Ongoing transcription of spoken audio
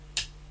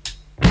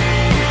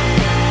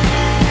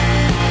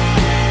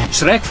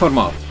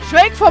Schrägformat.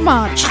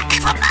 Schrägformat.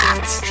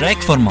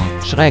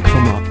 Schrägformat.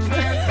 Schrägformat.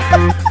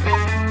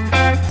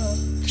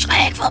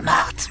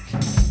 Schrägformat.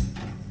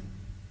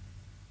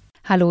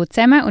 Hallo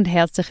zusammen und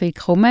herzlich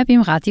willkommen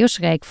beim Radio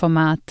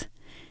Schrägformat.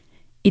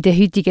 In der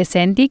heutigen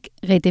Sendung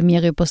reden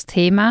wir über das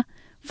Thema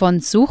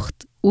von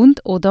Sucht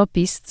und oder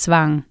bis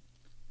Zwang.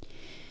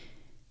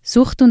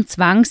 Sucht und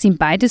Zwang sind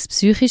beides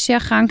psychische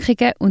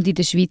Erkrankungen und in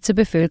der Schweizer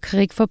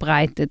Bevölkerung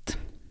verbreitet.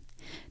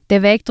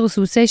 Der Weg daraus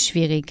ist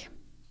schwierig.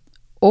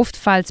 Oft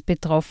fällt es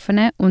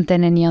Betroffenen und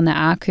denen ihren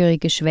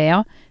Angehörigen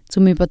schwer,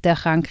 über die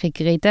Erkrankung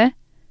zu reden,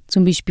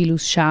 zum Beispiel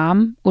aus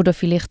Scham oder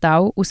vielleicht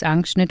auch aus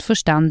Angst, nicht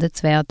verstanden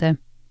zu werden.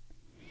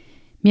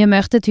 Wir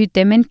möchten heute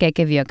dem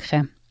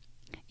entgegenwirken.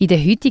 In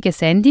der heutigen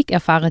Sendung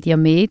erfahren ihr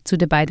mehr zu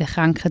den beiden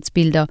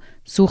Krankheitsbildern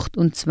Sucht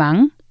und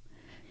Zwang.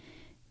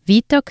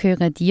 Weiter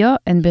hören ihr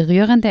einen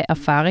berührenden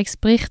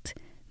Erfahrungsbericht,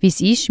 wie es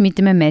ist, mit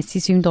dem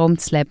Messisyndrom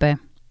zu leben.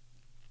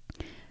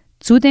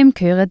 Zudem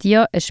hören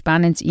ihr ein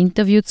spannendes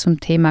Interview zum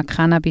Thema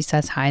Cannabis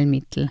als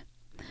Heilmittel.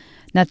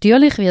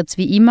 Natürlich wird es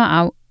wie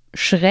immer auch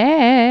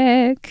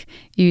schräg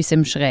in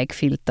unserem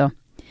Schrägfilter.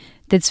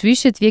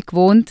 Dazwischen, wie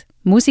gewohnt,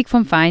 Musik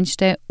vom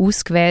Feinsten,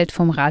 ausgewählt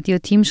vom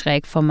Radioteam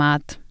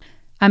Schrägformat.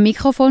 Am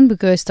Mikrofon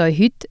begrüßt euch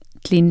heute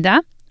die Linda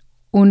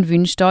und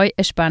wünscht euch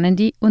eine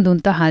spannende und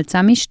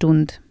unterhaltsame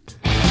Stunde.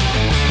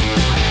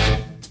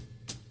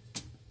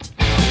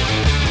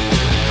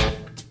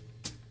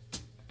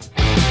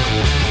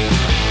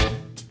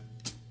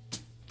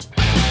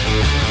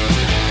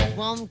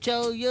 Won't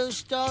tell you a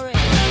story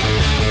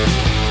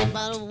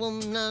about a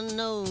woman I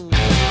know.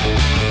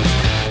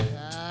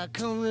 I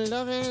come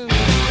loving,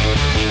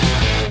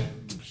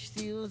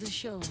 steal the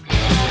show.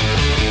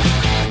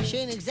 She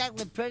ain't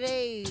exactly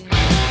pretty,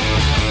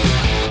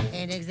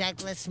 ain't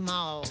exactly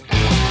small.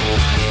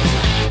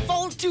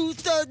 4, 2,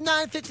 3,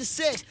 9,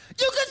 56.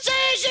 You can say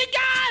she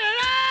got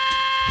it all.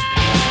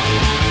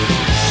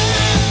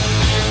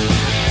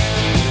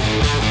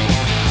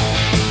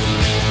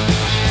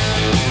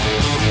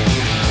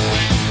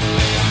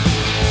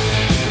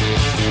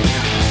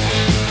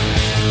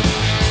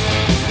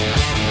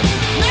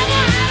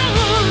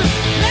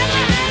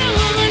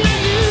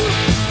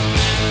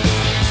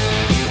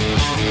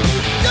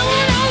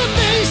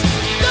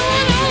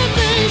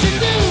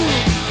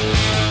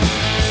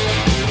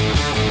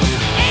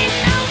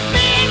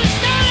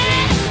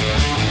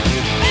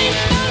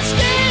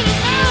 Scared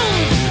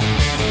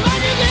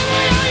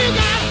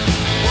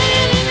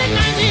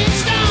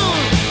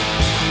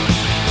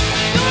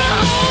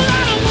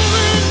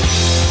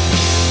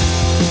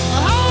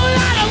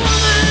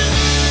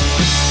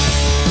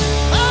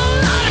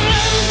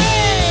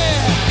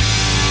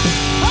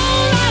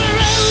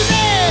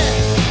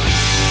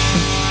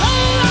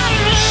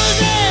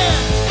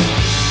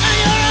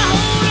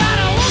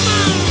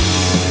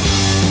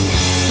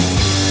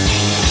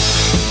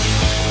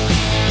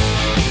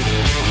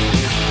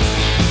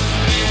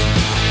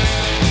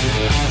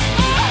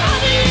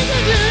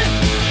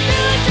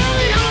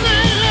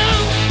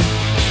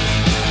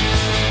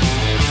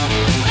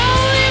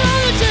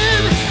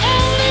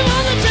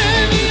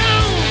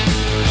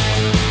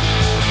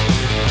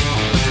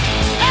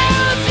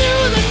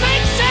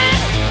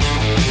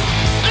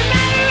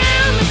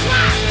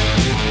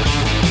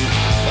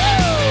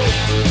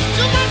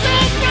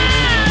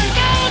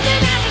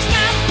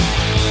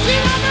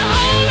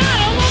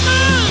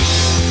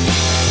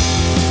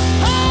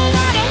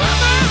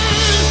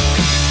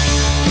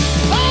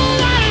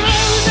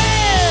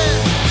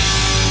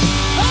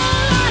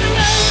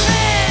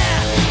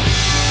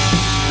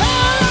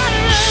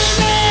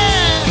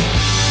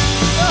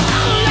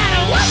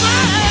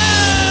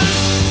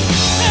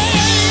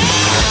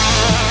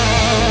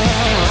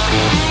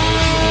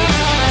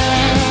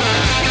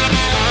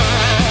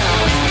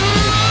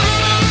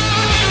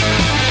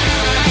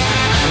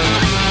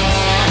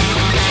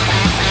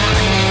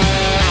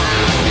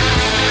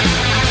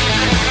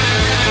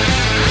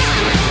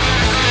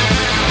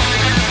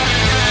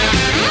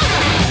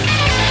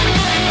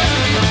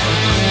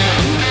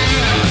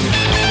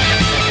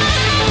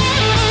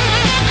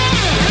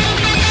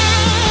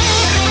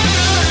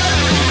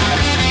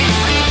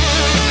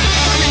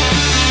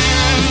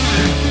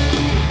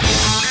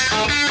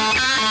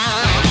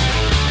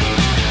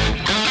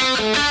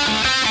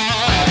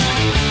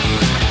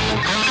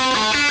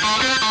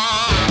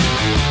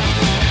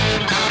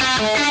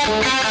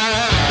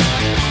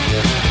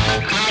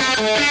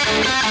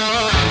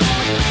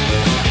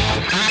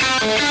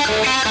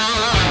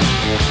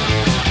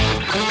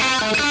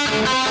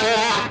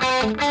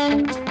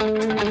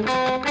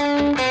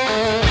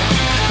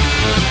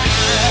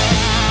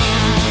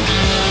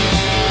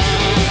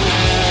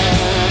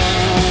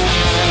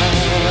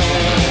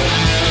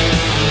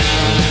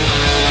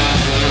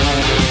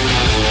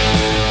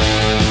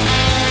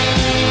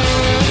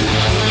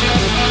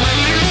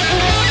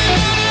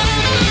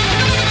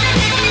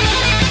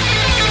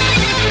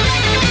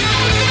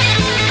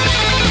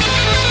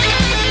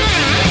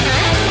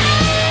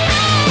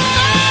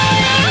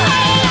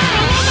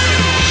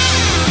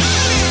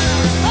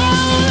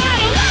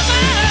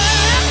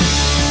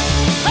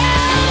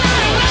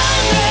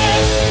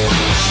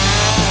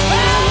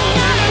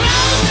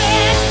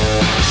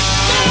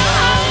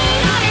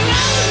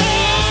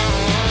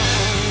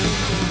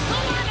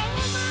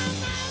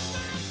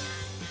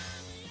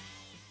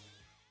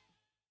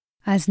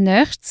Als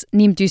nächstes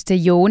nimmt uns der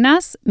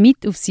Jonas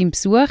mit auf seinen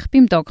Besuch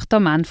beim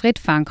Dr. Manfred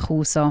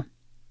Fankhauser.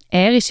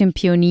 Er ist ein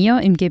Pionier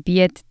im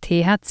Gebiet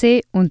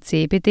THC und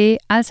CBD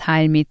als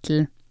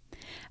Heilmittel.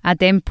 An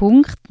diesem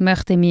Punkt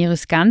möchten wir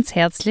uns ganz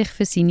herzlich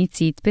für seine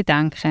Zeit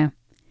bedanken.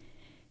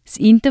 Das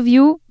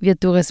Interview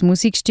wird durch ein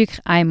Musikstück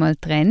einmal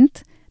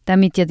getrennt,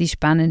 damit ihr die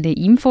spannenden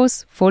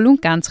Infos voll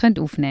und ganz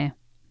aufnehmen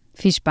könnt.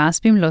 Viel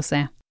Spass beim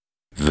Hören.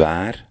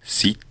 Wer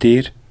seid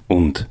ihr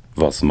und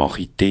was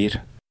macht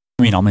ihr?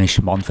 Mein Name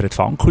ist Manfred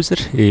Fankhauser.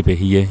 Ich bin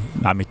hier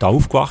mit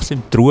aufgewachsen,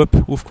 im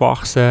Trub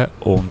aufgewachsen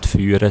und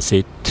führe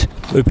seit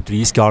über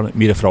 30 Jahren mit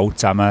meiner Frau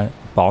zusammen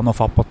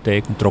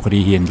Bahnhofapotheke und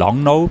Drogerie hier in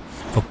Langnau.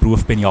 Von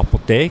Beruf bin ich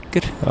Apotheker,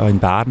 in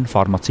Bern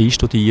Pharmazie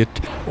studiert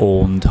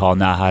und habe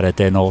nachher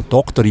dann noch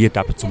doktoriert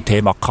eben zum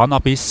Thema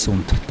Cannabis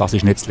und das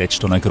ist nicht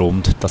zuletzt ein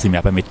Grund, dass ich mich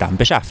eben mit dem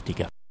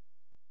beschäftige.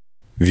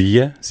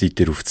 Wie seid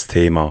ihr auf das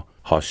Thema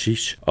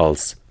Haschisch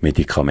als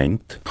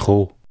Medikament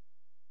gekommen?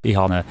 Ich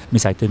habe man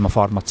sagt immer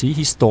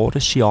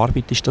pharmaziehistorische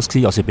Arbeit ist das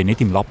gewesen. Also ich bin nicht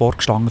im Labor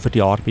gestanden für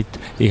die Arbeit.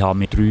 Ich habe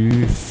mich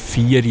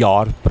 3-4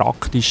 Jahre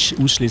praktisch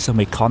ausschließlich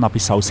mit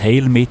Cannabis als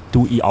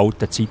Heilmittel in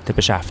alten Zeiten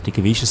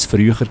beschäftigt. Wie war es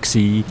früher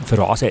gewesen? Für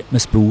was hat man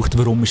es gebraucht?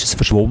 Warum ist es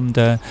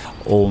verschwunden?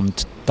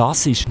 Und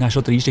das war dann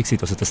schon der Einstieg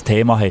gewesen. Also das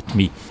Thema hat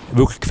mich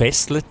wirklich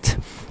gefesselt.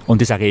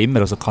 Und ich sage immer,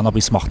 also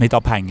Cannabis macht nicht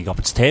abhängig,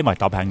 aber das Thema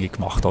hat abhängig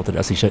gemacht. Oder?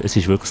 Es ist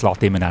wirklich, es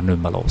lässt immer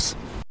nicht mehr los.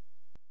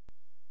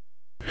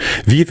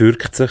 Wie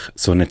wirkt sich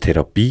so eine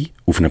Therapie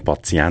auf einen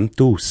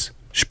Patienten aus?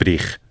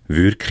 Sprich,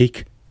 Wirkung,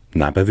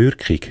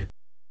 Nebenwirkung?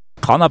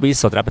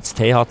 Cannabis oder eben das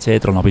THC,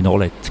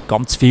 Dronabinol, hat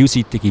ganz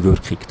vielseitige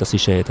Wirkung. Das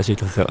ist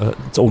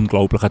das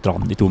Unglaubliche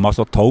daran. Ich tue mal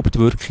so die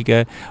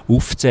Hauptwirkungen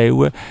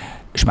aufzählen.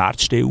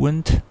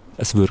 Schmerzstillend,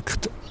 es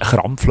wirkt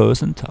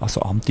krampflösend,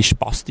 also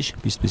antispastisch,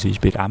 beispielsweise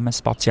bei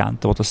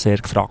MS-Patienten, wo das sehr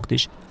gefragt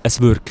ist. Es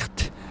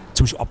wirkt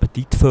zum Beispiel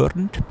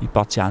appetitfördernd bei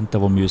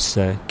Patienten, die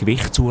müssen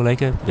Gewicht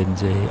zulegen müssen, wenn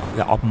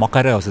sie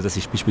abmagern. Also das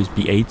ist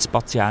beispielsweise bei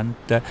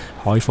AIDS-Patienten,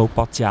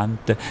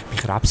 HIV-Patienten, bei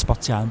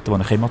Krebspatienten, die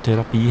eine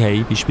Chemotherapie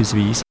haben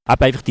beispielsweise.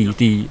 Aber einfach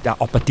der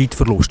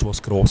Appetitverlust, der ein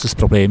grosses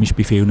Problem ist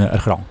bei vielen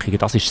Erkrankungen.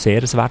 Das ist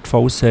sehr ein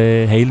wertvolles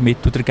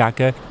Heilmittel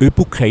dagegen.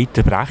 Übelkeit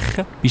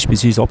erbrechen,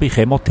 beispielsweise auch bei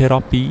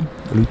Chemotherapie.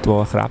 Leute, die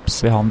eine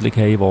Krebsbehandlung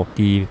haben,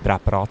 die die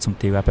Präparate zum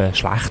Teil eben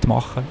schlecht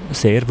machen.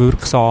 Sehr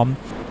wirksam.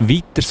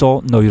 Weiter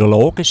so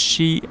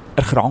neurologische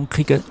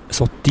Erkrankungen,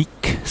 so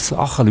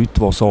Tick-Sachen,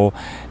 Leute, die so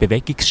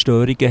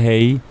Bewegungsstörungen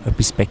haben,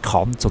 etwas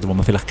Bekanntes, oder was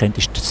man vielleicht kennt,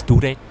 ist das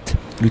Tourette.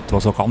 Leute, die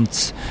so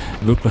ganz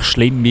wirklich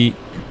schlimme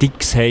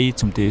Ticks haben,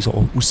 zum Teil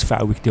so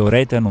ausfällig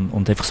reden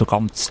und einfach so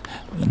ganz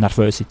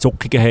nervöse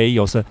Zuckungen haben.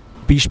 Also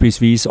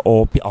beispielsweise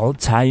auch bei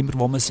Alzheimer,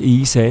 wo man es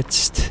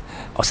einsetzt.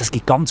 Also es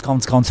gibt ganz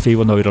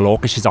viele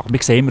neurologische Sachen.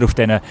 Wir sehen immer auf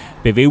diesen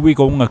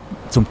Bewilligungen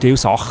zum Teil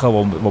Sachen,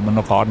 wo man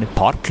noch gar nicht...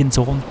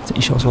 Parkinson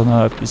ist auch so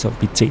etwas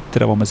bei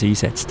Zittern, wo man es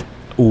einsetzt.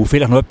 Und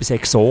vielleicht noch etwas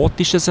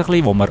Exotisches,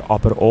 wo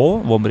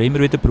wir immer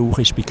wieder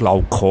brauchen, ist bei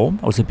Glaukom,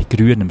 also bei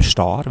grünem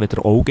Star, wenn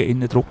der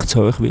Augeninnendruck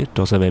zu hoch wird,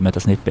 also wenn man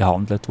das nicht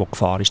behandelt, wo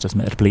Gefahr ist, dass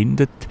man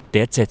erblindet.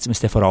 Dort setzen wir es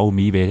dann vor allem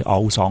ein, weil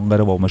alles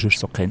andere, was man sonst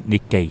so kennt,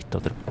 nicht geht.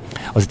 Oder?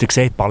 Also ihr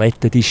seht, die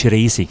Palette die ist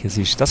riesig.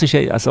 Das ist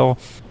also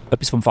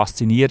etwas vom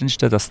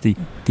Faszinierendsten, dass die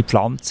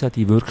Pflanzen,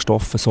 die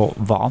Wirkstoffe so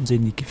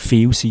wahnsinnig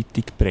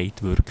vielseitig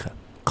breit wirken.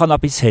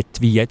 Cannabis hat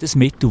wie jedes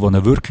Mittel, das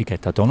eine Wirkung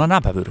hat auch eine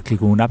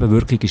Nebenwirkung. Und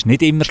Nebenwirkung ist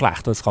nicht immer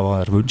schlecht. Das kann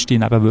eine erwünschte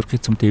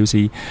Nebenwirkung zum Teil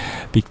sein.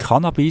 Bei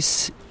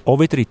Cannabis auch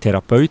wieder in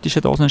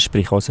therapeutischen Dosen,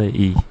 sprich also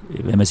wenn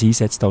man es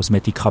einsetzt als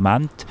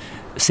Medikament,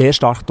 sehr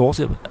stark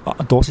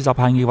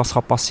dosisabhängig, was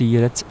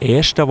passieren kann. Das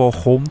Erste,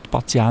 was kommt,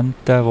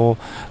 Patienten,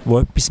 die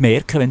etwas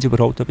merken, wenn sie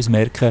überhaupt etwas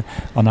merken,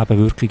 an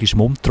Nebenwirkung ist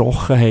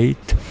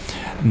Mundtrockenheit.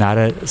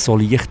 Dann so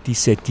leichte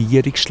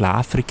Sedierung,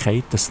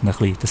 Schläfrigkeit, dass sie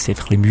einfach ein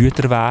bisschen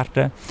müder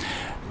werden.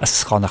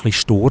 Es kann ein bisschen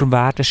Sturm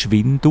werden,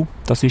 Schwindel.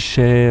 Das ist,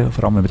 vor allem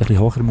wenn man ein bisschen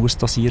höher muss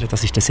dosieren,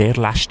 das ist dann sehr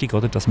lästig,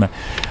 oder?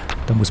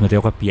 Da muss man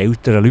auch bei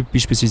älteren Leuten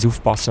beispielsweise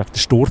aufpassen wegen der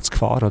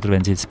Sturzgefahr, oder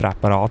wenn sie das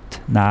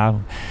Präparat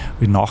nehmen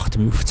und in der Nacht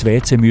auf das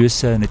WC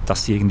müssen, nicht,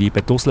 dass sie irgendwie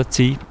beduselt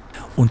sind.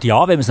 Und ja,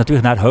 wenn man es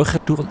natürlich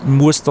höher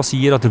muss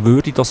dosieren oder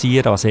würde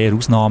dosieren, was eher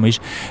Ausnahme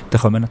ist,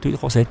 dann kommen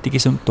natürlich auch solche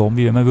Symptome,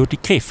 wie wenn man würde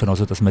kiffen.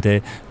 Also, dass man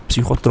dann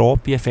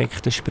psychotrope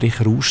Effekte,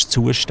 sprich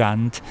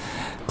Rauschzustände,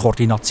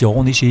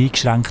 Koordination ist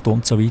eingeschränkt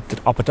und so weiter.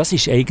 Aber das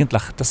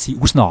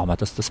sind Ausnahmen,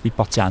 dass das bei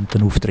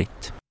Patienten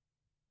auftritt.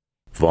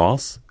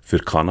 Was für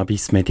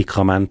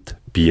Cannabis-Medikamente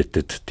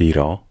bietet ihr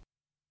an?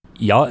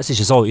 Ja, es ist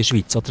ja so in der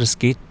Schweiz, oder? Es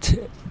gibt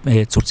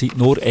zurzeit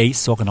nur ein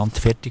sogenanntes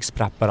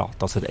Fertigungspräparat,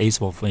 also eins,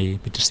 das bei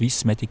der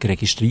Swissmedic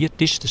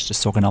registriert ist. Das ist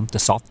das sogenannte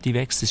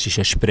Sativex. Das ist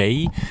ein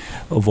Spray,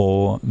 das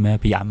man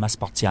bei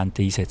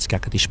MS-Patienten einsetzt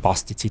gegen die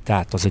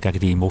Spastizität, also gegen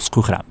die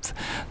Muskelkrämpfe.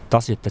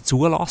 Das hat eine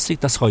Zulassung,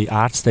 das können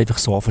Ärzte einfach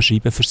so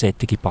verschreiben für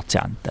solche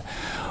Patienten.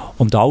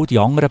 Und all die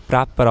anderen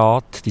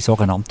Präparate, die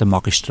sogenannten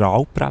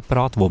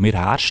Magistralpräparate, die wir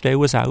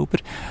herstellen selber,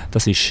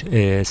 das ist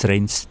das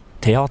reines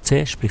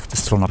THC, sprich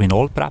das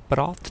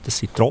Dronabinol-Präparat. Das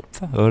sind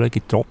Tropfen,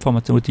 ölige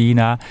Tropfen, die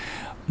man einnehmen.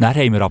 Dann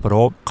haben wir aber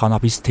auch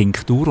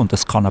Cannabis-Tinktur und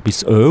das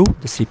Cannabisöl.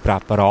 Das sind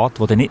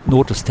Präparate, die nicht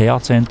nur das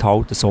THC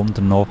enthalten,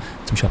 sondern noch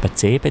zum Beispiel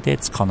CBD,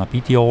 das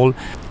Cannabidiol.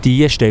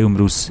 Die stellen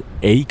wir aus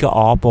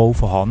Eigenanbau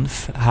von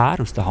Hanf her,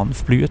 aus den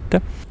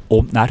Hanfblüten.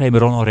 Und dann haben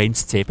wir auch noch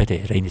reines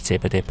CBD, reine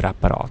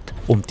CBD-Präparate.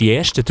 Und die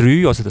ersten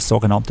 3, also das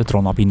sogenannte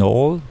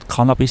Dronabinol,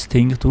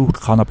 Cannabis-Tinktur,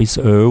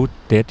 Cannabisöl,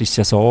 dort ist es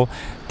ja so,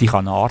 die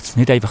kann ein Arzt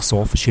nicht einfach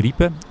so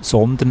verschreiben,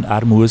 sondern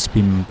er muss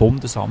beim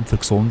Bundesamt für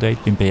Gesundheit,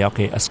 beim BAG,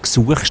 ein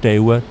Gesuch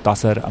stellen,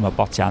 dass er einem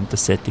Patienten ein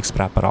solches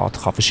Präparat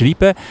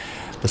verschreiben kann.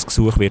 Das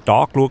Gesuch wird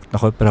angeschaut,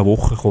 nach etwa einer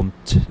Woche kommt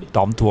die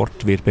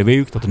Antwort, wird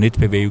bewilligt oder nicht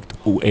bewilligt,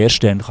 und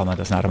erst dann kann man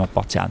das einem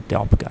Patienten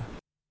abgeben.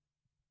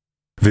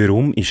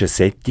 Warum ist eine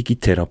solche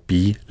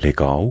Therapie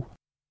legal?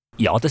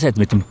 Ja, das hat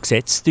mit dem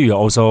Gesetz zu tun.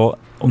 Also,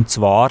 und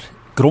zwar,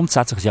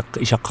 grundsätzlich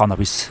ist ja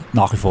Cannabis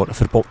nach wie vor eine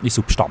verbotene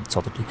Substanz.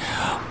 Oder?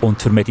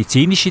 Und für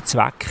medizinische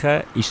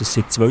Zwecke ist es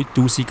seit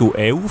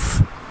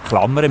 2011,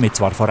 Klammern, wir haben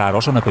zwar vorher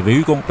auch schon eine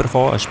Bewilligung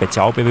bekommen, eine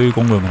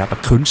Spezialbewilligung, weil wir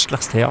eben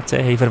künstliches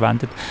THC haben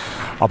verwendet,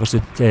 aber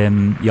seit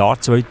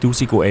Jahr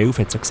 2011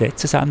 hat es eine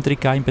Gesetzesänderung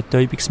gegeben im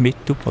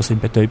Betäubungsmittel, also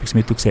im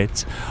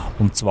Betäubungsmittelgesetz.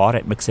 Und zwar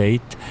hat man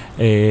gesagt,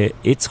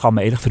 jetzt kann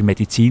man eigentlich für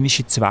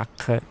medizinische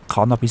Zwecke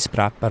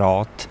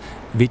Cannabispräparate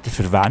wieder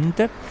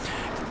verwenden.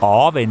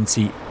 A, wenn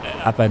sie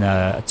eben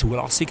eine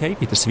Zulassung haben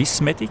bei der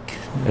Swissmedic,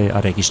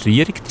 eine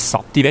Registrierung, das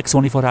Sativex,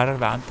 das ich vorher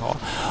erwähnt habe.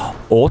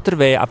 Oder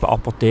wenn eben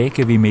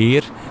Apotheken wie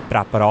wir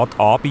Präparate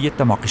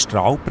anbieten,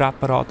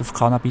 Magistralpräparate auf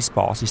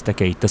Cannabisbasis, dann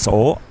geht das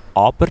auch.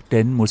 Aber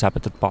dann muss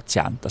eben der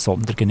Patient eine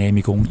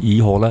Sondergenehmigung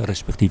einholen,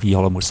 respektive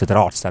einholen muss der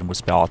Arzt, der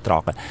muss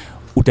beantragen.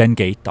 Und dann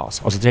geht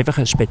das. Also das ist einfach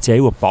ein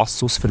spezieller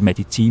Passus für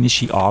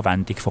medizinische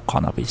Anwendung von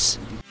Cannabis.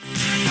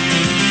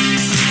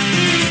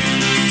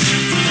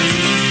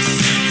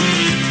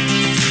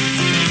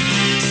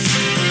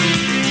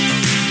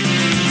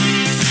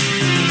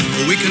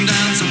 We can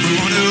dance if we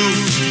want to,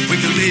 we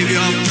can leave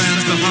your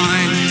friends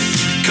behind,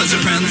 'cause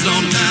your friends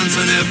don't dance,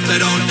 and if they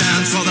don't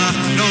dance, well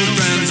they're no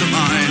friends of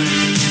mine.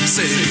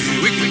 See,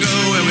 we can go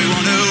where we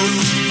want to,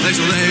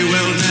 places they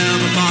will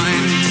never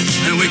find,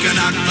 and we can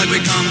act like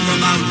we come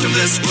from out of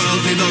this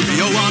world, leave the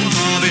real one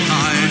far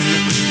behind.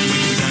 We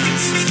can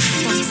dance.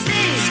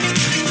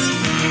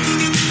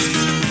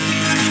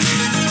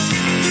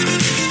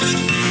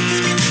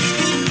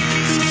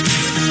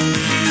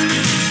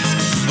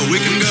 We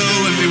can go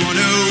if we want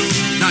to,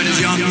 night is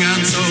young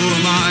and so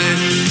am I,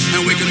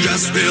 and we can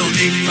dress real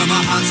neat from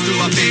our hearts to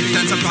our feet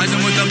and surprise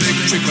them with a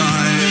victory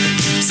cry.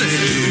 Say,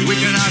 we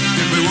can act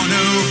if we want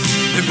to,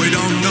 if we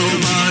don't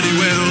nobody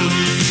will,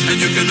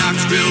 and you can act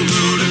real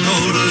rude and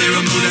totally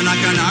removed, and I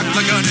can act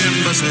like an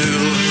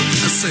imbecile.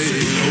 I say,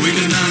 we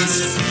can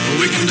dance,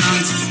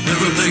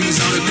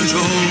 everything's out of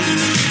control.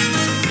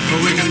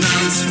 We can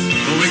dance,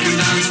 we're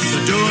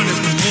doing it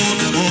from pole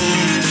to pole.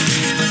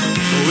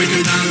 We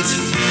can dance,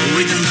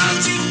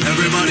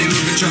 everybody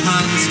look at your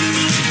hands.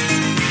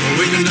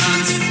 We can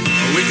dance,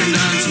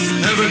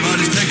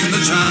 everybody's taking the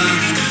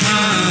chance.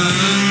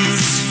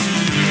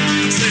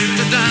 Safe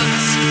to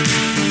dance,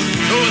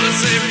 oh it's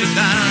safe to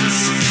dance.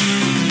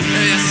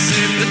 Yes, it's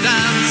safe to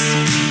dance.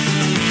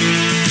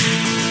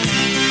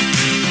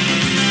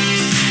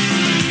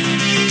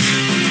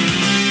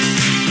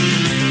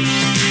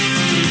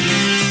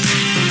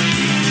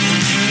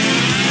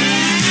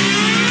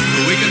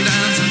 We can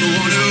dance if we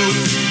want to.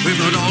 We've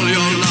got all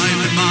your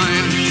life in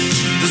mind.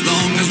 As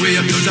long as we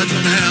abuse it,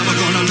 never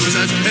gonna lose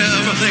it.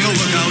 Everything will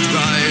work out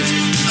right.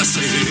 I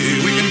say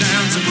we can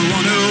dance if we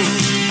want to.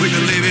 We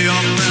can leave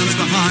your friends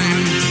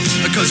behind,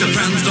 because your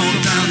friends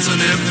don't dance,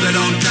 and if they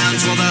don't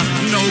dance, well they're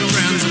no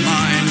friends of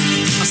mine.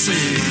 I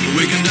say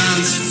we can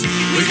dance,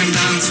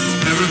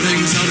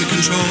 everything's out of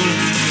control.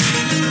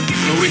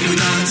 We can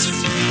dance,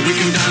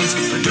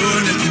 we're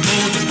doing it from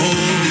pole to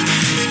pole.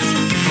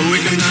 We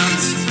can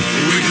dance,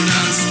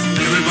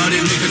 everybody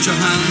look at your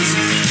hands.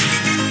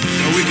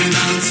 We can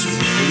dance,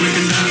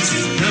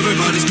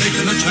 everybody's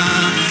taking a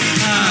chance.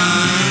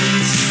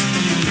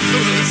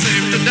 Well, it's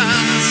safe to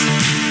dance,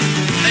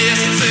 yes,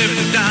 it's safe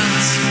to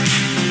dance.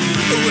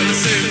 Well, it's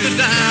safe to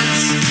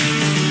dance,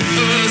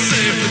 well, it's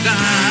safe to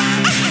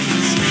dance.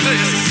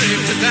 Yes, it's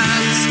safe to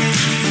dance,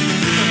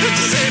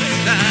 it's safe to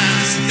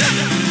dance.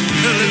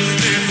 Well, it's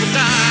safe to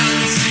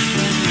dance,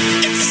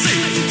 it's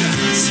safe to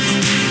dance.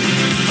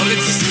 Oh,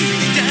 it's a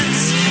safety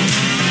dance.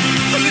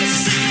 Oh, it's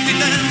a safety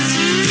dance.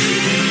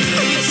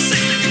 Oh, it's a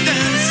safety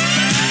dance.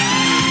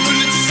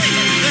 Oh, it's a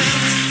safety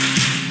dance.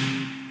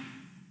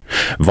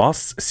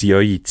 Was sind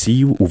eure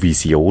Ziele und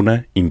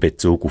Visionen in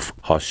Bezug auf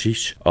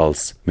Haschisch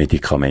als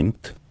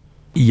Medikament?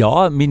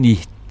 Ja, meine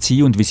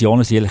Ziele und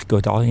Visionen sind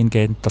eigentlich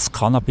dahingehend, dass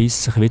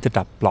Cannabis sich wieder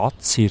den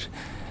Platz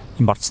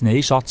im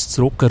Arzneischatz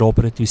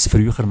zurückerobert, wie es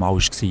früher mal war.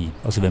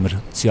 Also wenn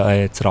wir das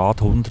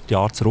Rad 100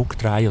 Jahre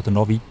zurückdrehen oder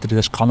noch weiter, dann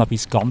war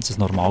Cannabis ganz ein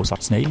normales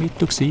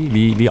Arzneimittel,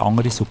 wie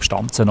andere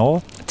Substanzen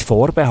auch. Die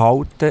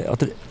Vorbehalte,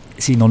 oder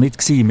sind noch nicht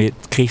gewesen.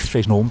 Das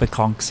Kiffen war noch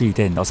unbekannt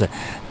gewesen. Also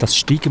das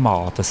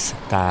Stigma,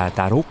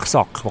 der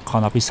Rucksack, den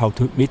Cannabis halt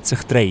heute mit sich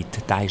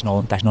trägt, der ist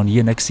noch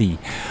nie gewesen.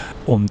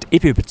 Und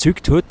ich bin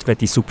überzeugt heute, wenn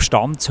die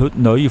Substanz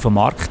heute neu auf den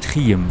Markt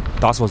käme,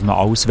 das, was man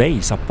alles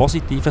weiss, an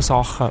positiven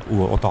Sachen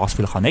und das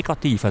vielleicht an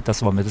negativen,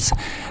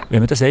 wenn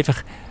man das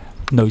einfach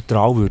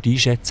neutral würde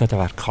einschätzen, dann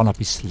wäre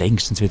Cannabis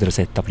längstens wieder ein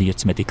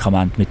etabliertes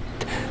Medikament mit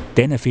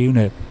den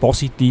vielen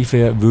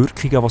positiven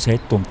Wirkungen, die es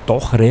hat und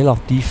doch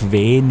relativ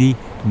wenig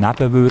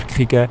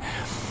Nebenwirkungen.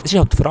 Es ist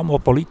halt vor allem auch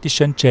ein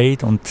politischer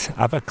Entscheid und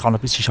eben,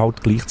 Cannabis ist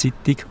halt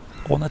gleichzeitig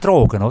ohne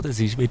Drogen, oder? Es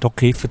wird auch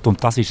gekifft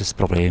und das ist das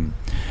Problem.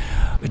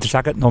 Ich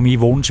sage noch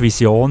meine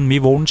Wunschvision.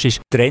 Mein Wunsch ist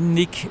die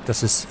Trennung,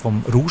 dass es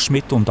vom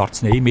Rauschmittel und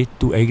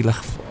Arzneimittel eigentlich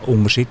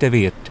unterschieden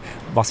wird.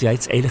 Was ja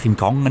jetzt eigentlich im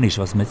Gange ist,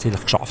 was man jetzt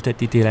eigentlich geschafft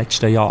hat in den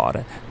letzten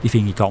Jahren, die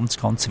finde ich ganz,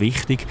 ganz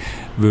wichtig,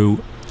 weil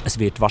es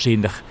wird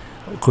wahrscheinlich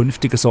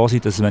künftig so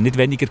sein, dass man nicht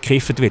weniger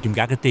gekifft wird, im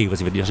Gegenteil,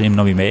 es wird wahrscheinlich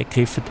noch mehr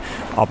gekifft,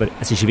 aber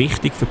es ist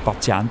wichtig für die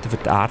Patienten, für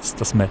die Ärzte,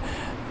 dass man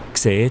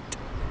sieht,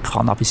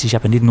 Cannabis ist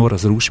eben nicht nur ein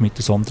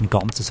Rauschmittel, sondern ein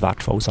ganz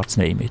wertvolles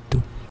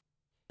Arzneimittel.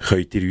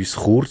 Könnt ihr uns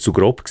kurz und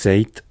grob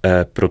gesagt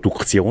einen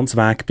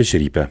Produktionsweg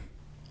beschreiben?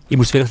 Ich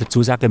muss vielleicht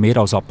dazu sagen, wir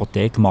als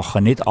Apotheke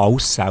machen nicht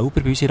alles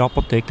selber bei unserer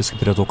Apotheke. Es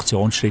gibt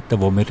Produktionsschritte,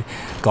 die wir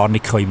gar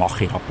nicht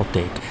machen in der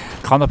Apotheke.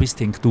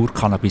 Cannabis-Tinktur,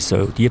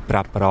 Cannabisöl, diese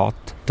Präparate,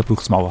 da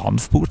braucht es mal einen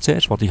Hanfbauer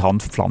zuerst, der die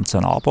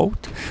Hanfpflanzen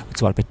anbaut. Und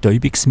zwar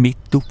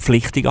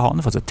betäubungsmittelpflichtigen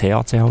Hanf, also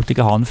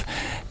THC-haltigen Hanf.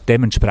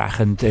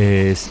 Dementsprechend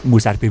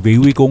muss er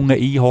Bewilligungen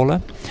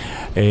einholen,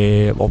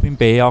 auch beim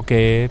BAG,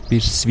 bei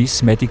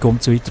Swiss Medic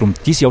und so weiter. Und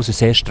die sind also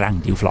sehr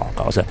streng, die Auflagen.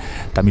 Also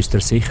da müsste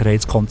ein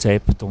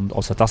Sicherheitskonzept und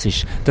also das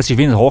ist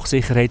wie ein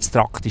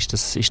Hochsicherheitstrakt, ist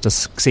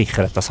das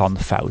gesichert, das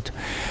Hanffeld.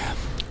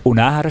 Und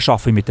nachher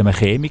arbeite ich mit einem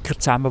Chemiker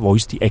zusammen, der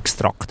uns die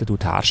Extrakte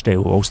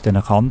herstellt, der aus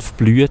diesen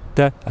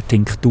Hanfblüten eine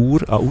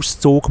Tinktur, einen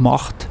Auszug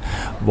macht,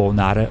 der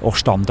dann auch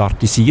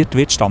standardisiert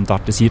wird.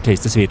 Standardisiert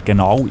heisst, es wird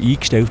genau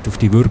eingestellt auf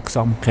die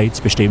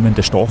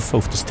wirksamkeitsbestimmenden Stoffe,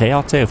 auf das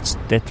THC, auf das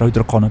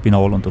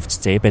Tetrahydrocannabinol und auf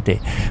das CBD,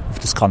 auf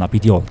das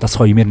Cannabidiol. Das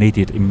können wir nicht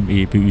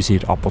bei uns in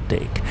der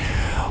Apotheke.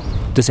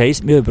 Das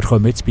heisst, wir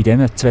bekommen jetzt bei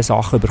diesen zwei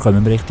Sachen die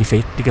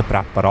fertigen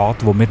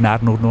Präparate, die wir dann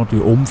nur noch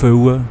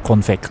umfüllen,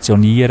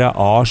 konfektionieren,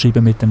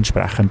 anschreiben mit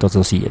entsprechenden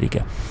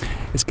Dosierungen.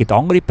 Es gibt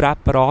andere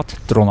Präparate,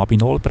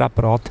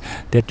 Tronabinol-Präparate,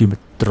 dort tun wir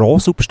die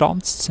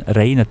Rohsubstanz,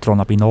 reine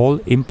Tronabinol,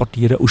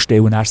 importieren und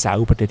stellen dann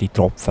selber die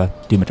Tropfen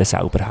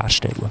selber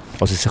herstellen.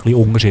 Also es ist ein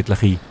bisschen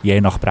unterschiedlich, je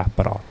nach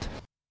Präparat.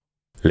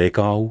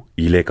 Legal,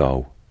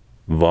 illegal.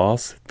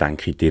 Was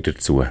denkt ihr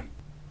dazu?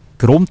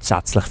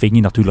 Grundsätzlich finde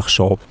ich natürlich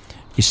schon,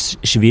 ist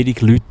es schwierig,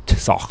 Leute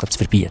Sachen zu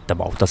verbieten.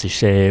 Das ist,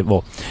 bei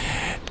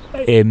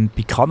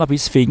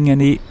Cannabis finde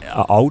ich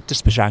eine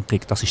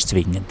Altersbeschränkung, das ist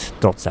zwingend.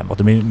 Trotzdem.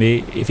 Oder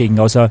ich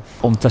finde also,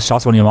 und das ist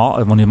das, was ich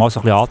mal so ein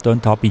bisschen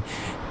angetönt habe,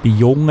 bei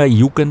jungen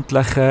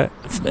Jugendlichen,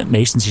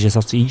 meistens ist es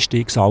das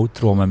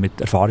Einstiegsalter, wo man mit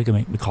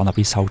Erfahrungen mit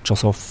Cannabis halt schon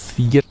so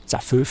 14,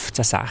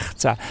 15,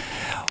 16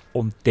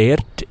 und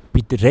dort,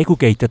 bei der Regel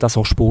geht das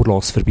auch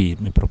spurlos vorbei.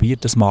 Man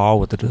probiert das mal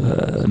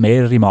oder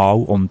mehrere Mal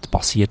und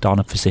passiert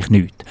dann für sich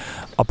nichts.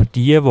 Aber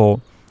die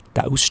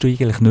den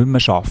Ausstieg eigentlich nicht mehr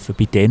schaffen,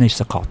 bei denen ist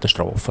es eine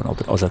Katastrophe.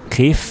 Oder? Also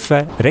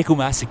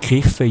regelmässig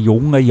kiffen in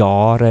jungen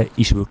Jahren,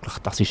 ist wirklich,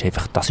 das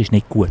ist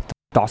nicht gut.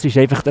 Das ist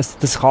einfach,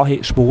 das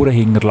kann Spuren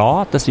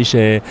hinterlassen. Das ist,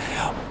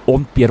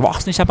 und bei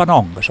Erwachsenen ist es eben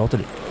anders. Oder?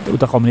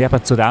 Und da kommen wir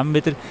eben zu dem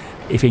wieder,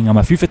 ich finde,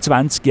 einem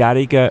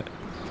 25-Jährigen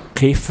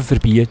Kiffen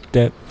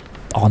verbieten,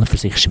 an und für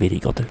sich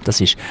schwierig, oder? Das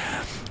ist,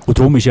 und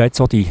darum ist ja jetzt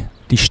so die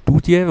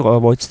Studie,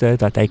 wo jetzt der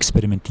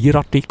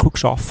Experimentierartikel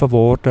geschaffen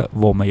wurde,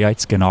 wo man ja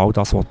jetzt genau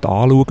das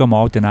anschauen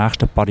mal in den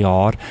nächsten paar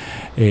Jahren,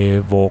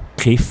 wo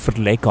Kiffer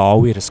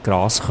legal ihr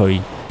Gras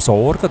können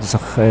besorgen,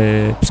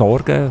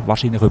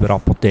 wahrscheinlich über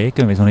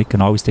Apotheken, ich weiß noch nicht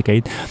genau, wie es da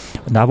geht.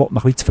 Und dann will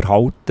man ein bisschen das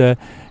Verhalten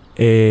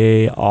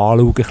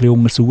anschauen, ein bisschen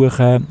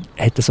untersuchen,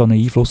 hat das so einen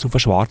Einfluss auf den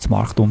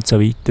Schwarzmarkt und so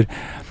weiter.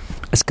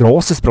 Ein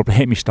grosses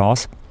Problem ist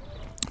das,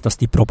 dass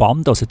die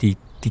Probanden, also die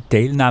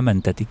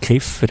Teilnehmenden, die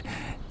Kiffer,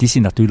 die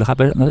sind natürlich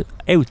eben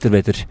älter,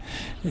 weder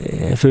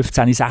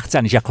 15,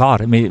 16, ist ja klar.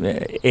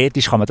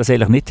 Ethisch kann man das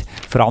eigentlich nicht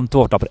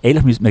verantworten, aber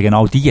eigentlich müsste man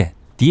genau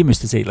die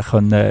müssten es eigentlich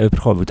können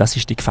bekommen, weil das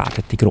ist die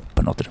gefährdete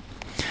Gruppe, oder?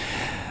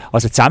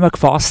 Also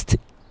zusammengefasst,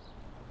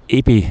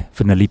 ich bin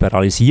für eine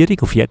Liberalisierung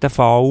auf jeden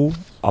Fall,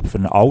 aber für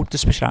eine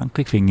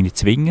Altersbeschränkung finde ich nicht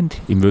zwingend.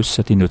 Im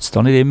Wissen, die nützt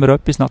auch nicht immer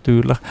etwas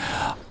natürlich,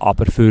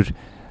 aber für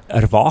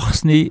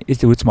Erwachsene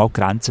ist jetzt mal die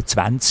Grenze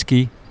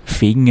 20,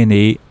 finde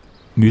ich,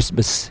 müssen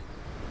wir es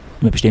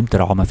in einem bestimmten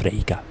Rahmen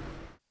freigeben.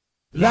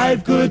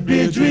 Life could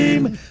be a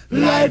dream,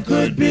 life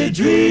could be a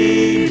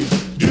dream.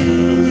 Do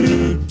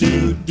do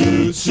do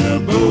do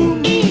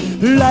shaboom.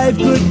 life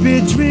could be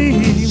a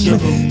dream.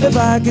 If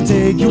I could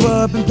take you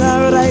up in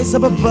paradise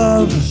up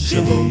above,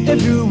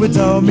 if you would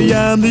tell me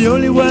I'm the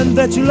only one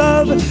that you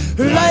love,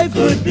 life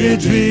could be a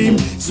dream.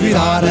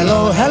 Sweetheart,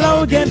 hello,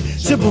 hello again.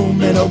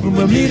 Shaboom, and open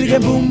we'll meet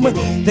again, boom.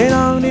 Ding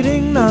dong,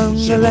 ding dong,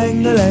 a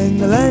lang, a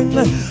lang, a lang.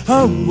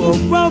 Oh, oh,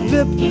 oh,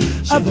 bip,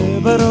 a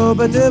bip,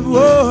 a dip.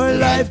 Oh,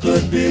 life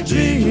could be a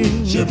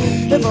dream.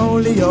 If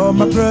only all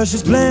my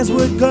precious plans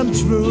would come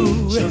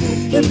true.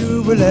 If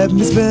you would let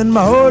me spend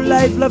my whole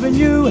life loving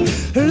you,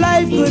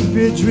 life could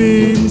be a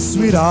dream,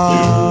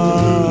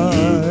 sweetheart.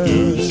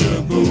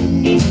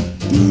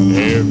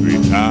 Every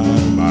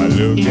time I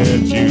look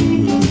at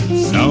you,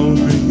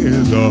 something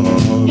is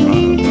on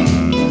my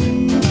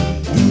mind.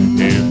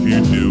 If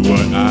you do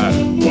what I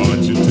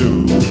want you to,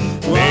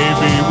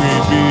 maybe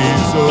we'd be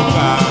so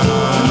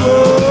fine.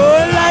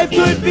 Oh, life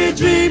could be a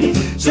dream.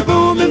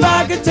 Shaboom, if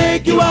I could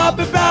take you up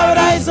in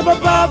paradise up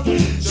above.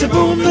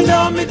 Shaboom, and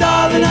tell me,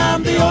 darling,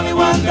 I'm the only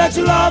one that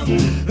you love.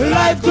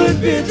 Life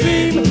could be a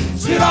dream.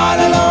 Sweetheart,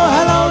 hello,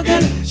 hello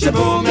again.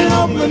 Shaboom, and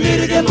hope we'll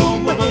meet again,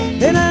 boom.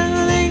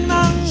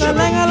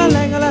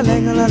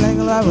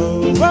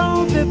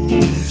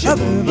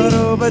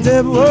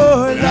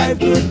 Oh, life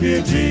could be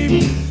a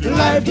dream.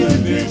 Life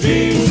could be a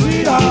dream,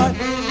 sweetheart.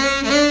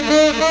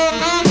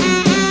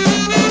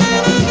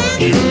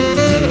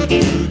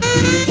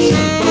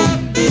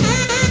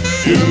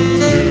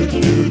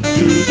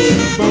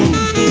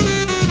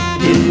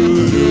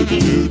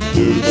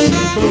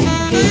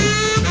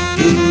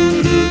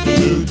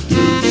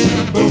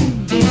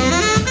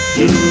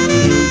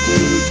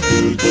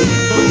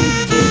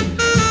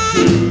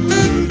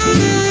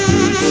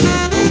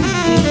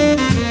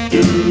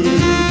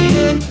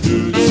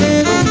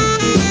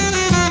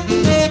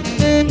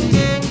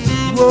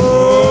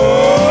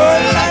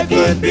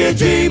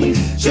 Dream.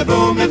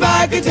 Shaboom, if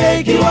I could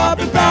take you up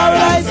in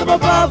paradise up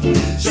above.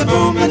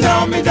 Shaboom, and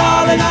tell me,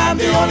 darling, I'm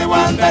the only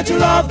one that you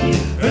love.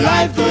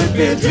 Life could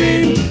be a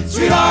dream.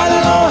 Sweetheart,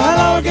 hello,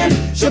 hello again.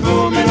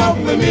 Shaboom, and hope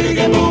we'll meet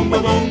again. Boom,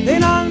 boom, boom.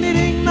 Ding dong,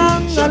 ding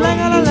dong, a lang,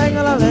 a lang,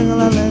 a lang, a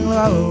lang,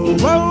 oh,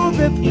 oh,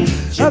 bip,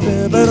 a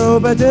bip,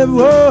 a dip.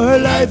 Oh,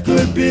 life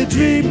could be a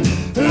dream.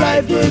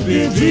 Life could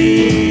be a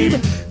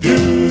dream.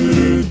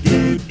 Do,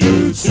 do,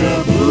 do,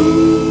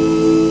 shaboom.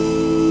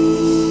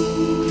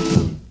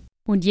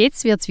 Und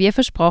jetzt wird's wie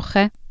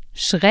versprochen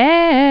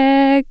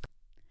schräg.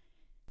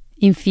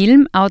 Im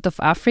Film Out of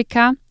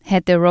Africa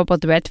hat der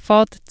Robert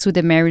Redford zu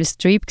der Meryl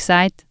Streep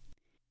gesagt: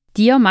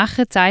 «Tiere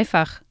machen es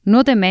einfach,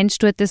 nur der Mensch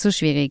tut es so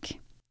schwierig.»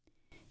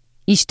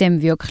 Ist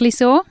dem wirklich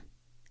so?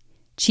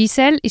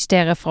 Giselle ist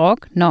dieser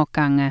Frage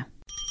nachgegangen.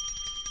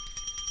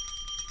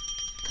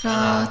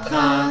 Tra,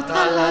 tra,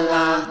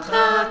 tralala,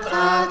 tra,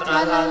 tra,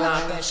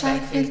 tralala, der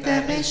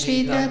Schrägfilter ist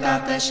wieder da,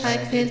 der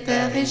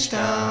Schrägfilter ist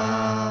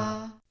da.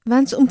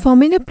 Wenn es um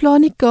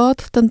Familienplanung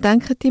geht, dann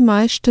denken die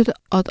meisten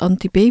an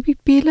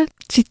Antibabypillen,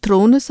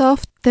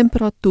 Zitronensaft,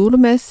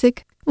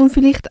 temperaturmässig und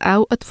vielleicht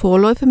auch an die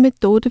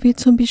Vorläufermethoden wie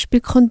zum Beispiel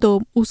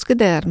Kondom aus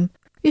Gedärm.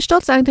 Wie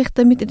steht es eigentlich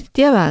damit in der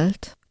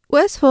Tierwelt?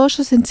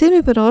 US-Forscher sind ziemlich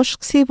überrascht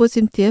gewesen, als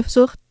sie im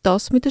Tierversuch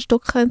das mit den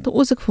Stockenten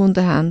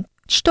herausgefunden haben.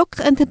 Die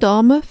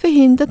Stockentendame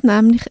verhindert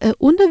nämlich eine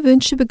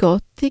unerwünschte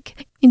Begattung,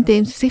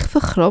 indem sie sich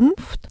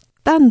verkrampft.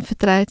 Dann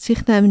vertreibt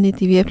sich nämlich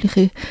die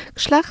weibliche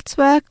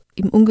Geschlechtsweg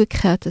im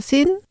umgekehrten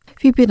Sinn,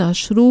 wie bei einer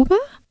Schraube,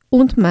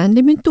 und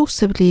Männchen müssen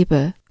draussen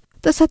bleiben.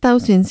 Das hat auch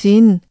seinen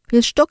Sinn,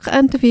 weil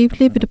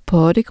Stockentenweibchen bei der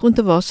Paarung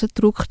unter Wasser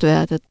gedrückt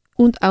werden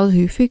und auch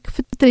häufig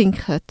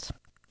vertrinken.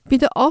 Bei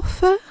den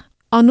Affen,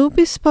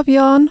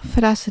 Anubis-Pavian,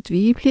 fressen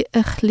die Weibchen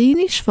eine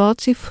kleine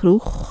schwarze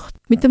Frucht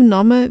mit dem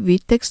Namen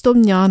Vitex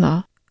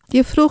domniana.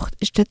 Die Frucht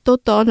ist der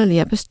totale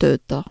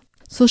Liebestöter.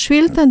 So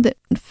schwillt dann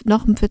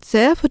nach dem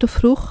Verzehr von der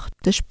Frucht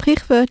der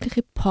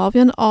sprichwörtliche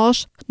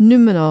Pavian-Arsch nicht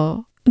mehr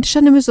an und ist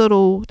dann nicht mehr so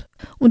rot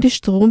und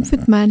ist darum für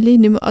die Männchen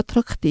nicht mehr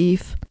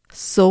attraktiv.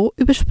 So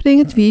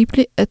überspringen die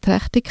Weibchen eine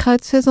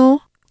Trächtigkeitssaison.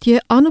 Die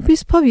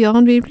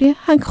Anubis-Pavian-Weibchen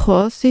haben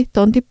quasi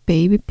dann die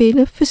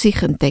Babypille für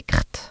sich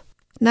entdeckt.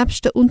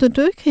 Nebst der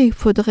Unterdrückung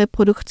von der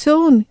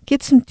Reproduktion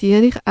gibt es im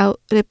Tierreich auch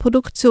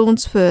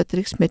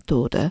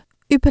Reproduktionsförderungsmethoden.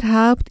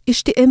 Überhaupt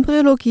ist die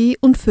Embryologie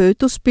und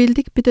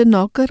Fötusbildung bei den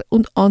Nager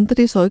und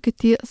anderen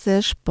Säugetieren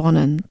sehr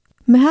spannend.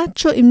 Man hat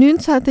schon im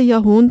 19.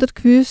 Jahrhundert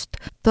gewusst,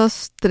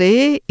 dass die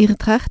Rehe ihre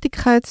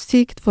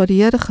Trächtigkeitszeit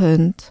variieren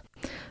können.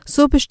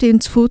 So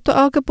bestimmt das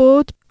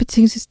Futterangebot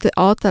bzw. der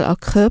Anteil an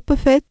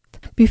Körperfett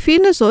bei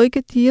vielen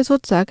Säugetieren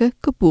sozusagen die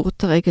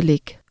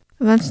Geburtenregelung.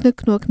 Wenn es nicht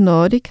genug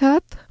Nahrung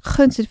hat,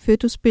 können sie die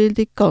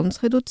Fötusbildung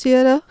ganz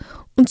reduzieren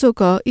und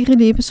sogar ihre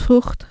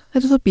Liebesfrucht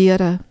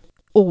resorbieren.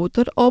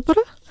 Oder aber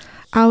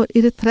auch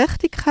ihre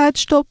Trächtigkeit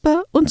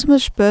stoppen und zu einem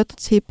späteren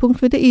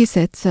Zeitpunkt wieder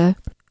einsetzen.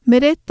 Man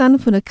redet dann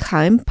von einer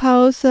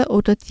Keimpause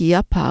oder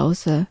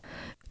Diapause.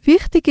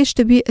 Wichtig ist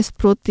dabei ein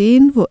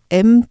Protein,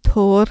 das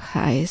mTOR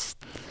heisst.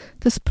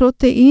 Das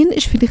Protein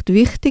ist vielleicht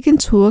wichtig in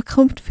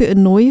Zukunft für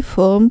eine neue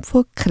Form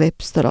von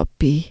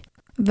Krebstherapie.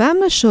 Wenn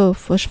man schon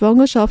von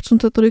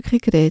Schwangerschaftsunterdrückung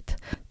redet,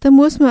 dann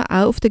muss man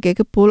auch auf den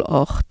Gegenpol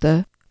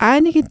achten.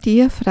 einige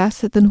Tiere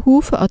fressen einen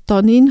Haufen an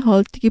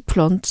tanninhaltige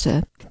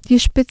Pflanzen. Die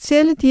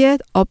spezielle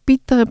Diät an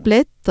bitteren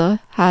Blättern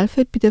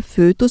helfen bei der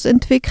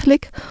Fötusentwicklung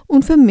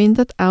und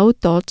vermindert auch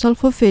die Anzahl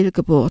von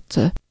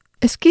Fehlgeburten.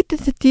 Es gibt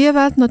in der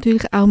Tierwelt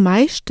natürlich auch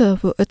Meister,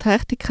 die eine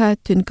Trächtigkeit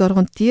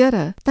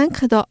garantieren.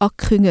 Denken da an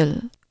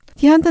Küngel.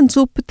 Die haben einen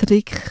super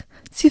Trick.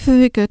 Sie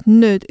verfügen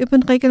nicht über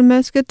einen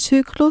regelmäßigen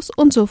Zyklus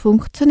und so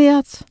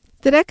funktioniert es.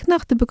 Direkt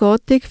nach der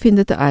Begattung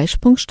findet der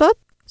Eisprung statt.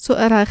 So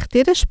erreicht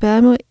jeder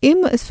Sperma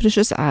immer ein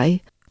frisches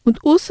Ei.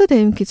 Und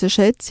außerdem gibt es eine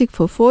Schätzung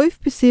von 5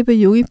 bis 7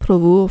 Junge pro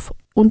Wurf.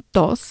 Und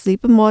das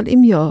 7 Mal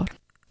im Jahr.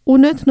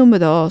 Und nicht nur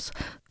das,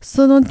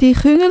 sondern die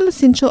Küngel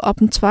sind schon ab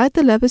dem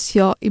 2.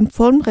 Lebensjahr im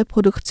vollen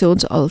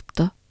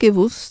Reproduktionsalter.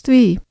 Gewusst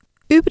wie.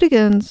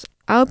 Übrigens,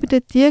 auch bei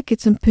den Tieren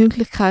gibt es einen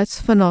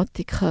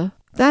Pünktlichkeitsfanatiker.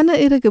 Denn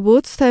ihr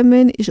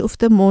Geburtstermin ist auf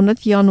den Monat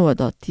Januar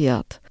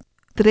datiert.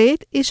 Die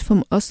Rede ist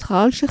vom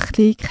australischen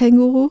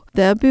Kleinkänguru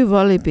Derby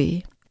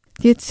Wallaby.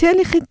 Die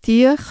zierlichen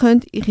Tiere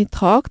können ihre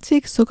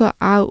Tragzeit sogar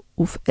auch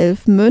auf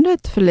 11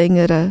 Monate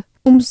verlängern,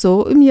 um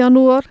so im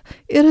Januar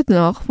ihren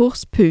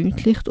Nachwuchs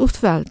pünktlich auf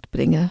die Welt zu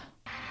bringen.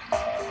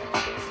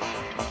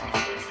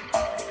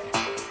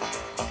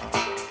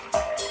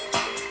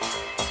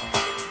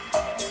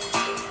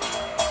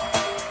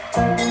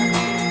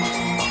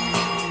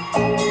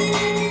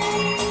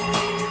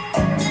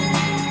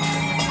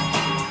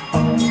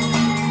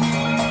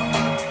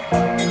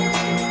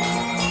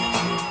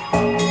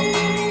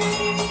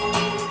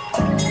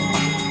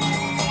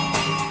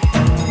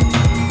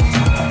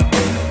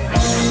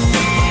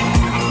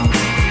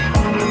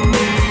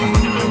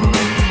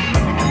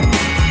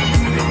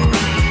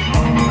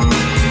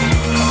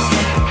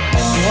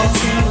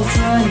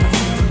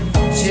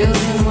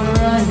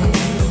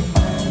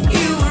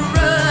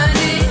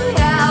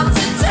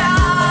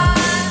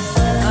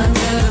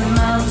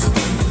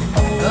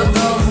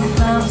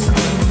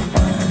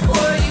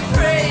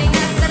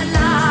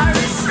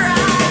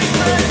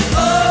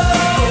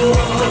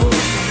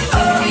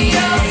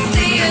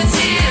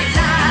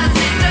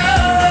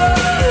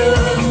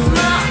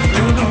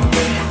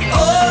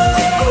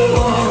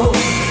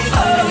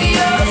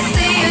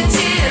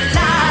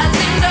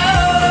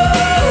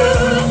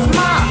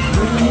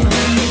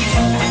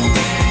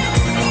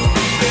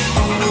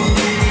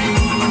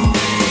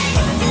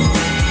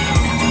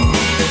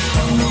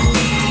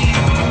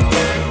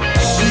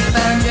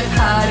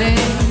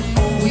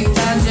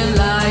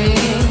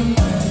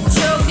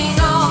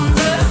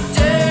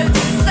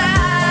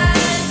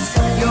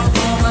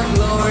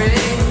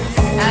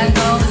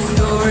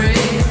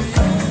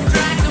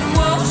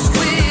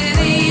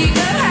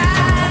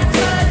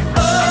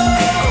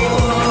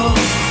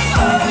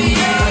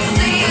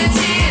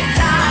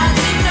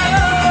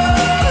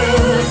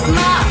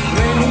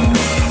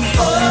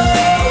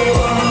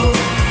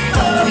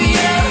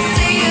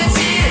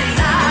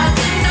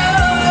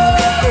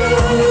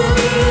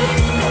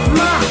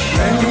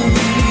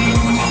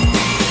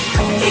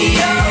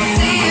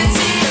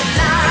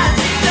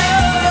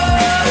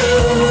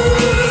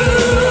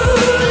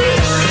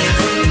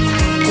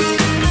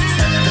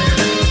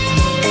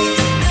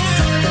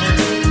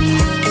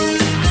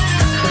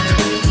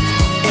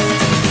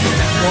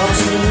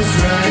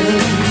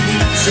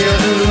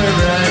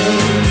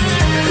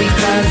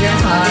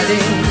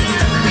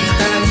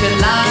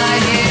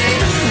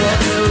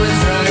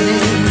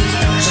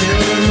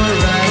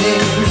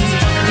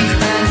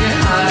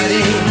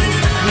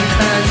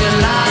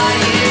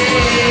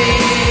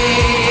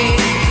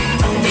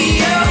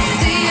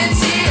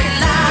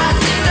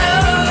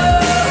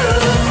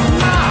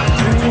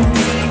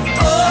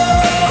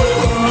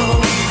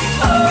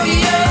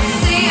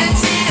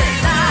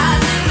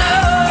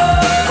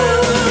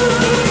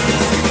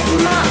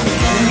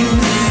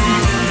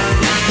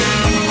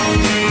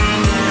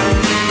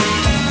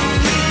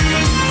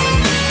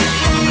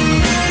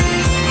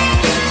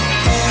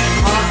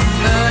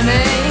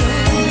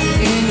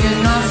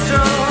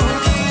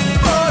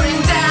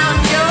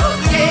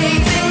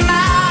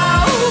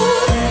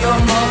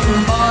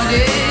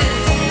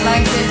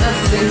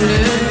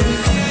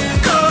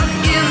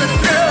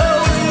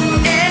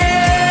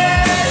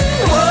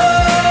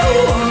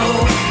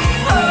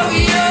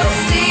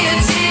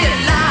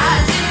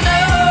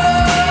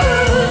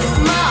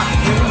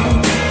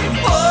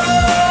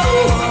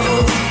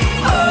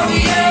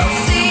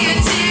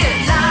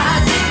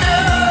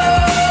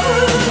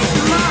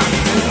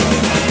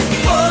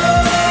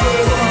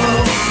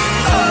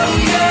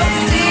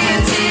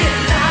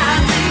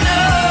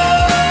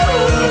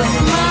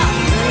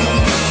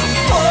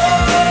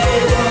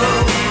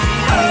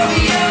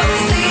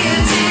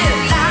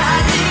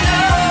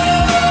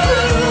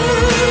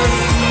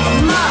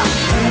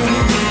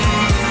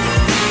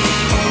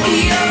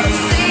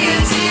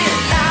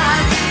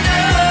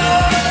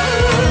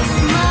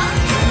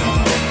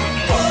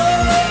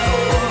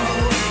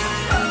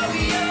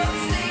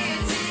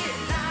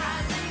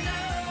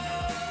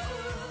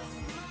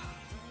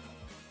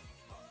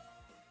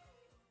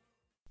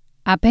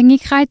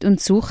 Abhängigkeit und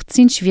Sucht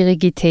sind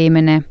schwierige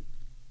Themen.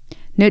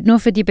 Nicht nur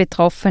für die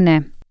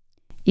Betroffenen.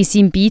 In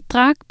seinem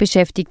Beitrag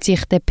beschäftigt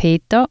sich der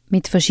Peter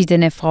mit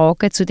verschiedenen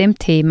Fragen zu dem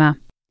Thema.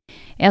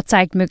 Er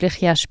zeigt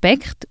mögliche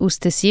Aspekte aus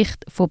der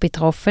Sicht von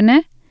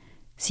Betroffenen,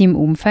 seinem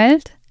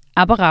Umfeld,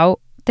 aber auch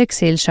der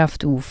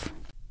Gesellschaft auf.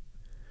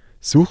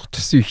 Sucht,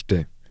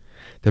 Süchte.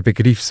 Der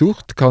Begriff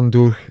Sucht kann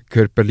durch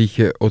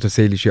körperliche oder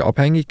seelische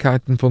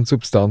Abhängigkeiten von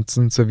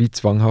Substanzen sowie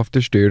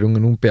zwanghafte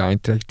Störungen und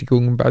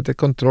Beeinträchtigungen bei der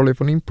Kontrolle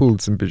von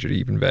Impulsen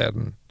beschrieben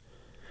werden.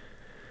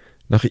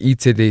 Nach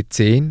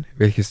ICD-10,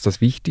 welches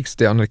das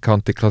wichtigste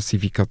anerkannte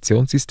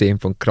Klassifikationssystem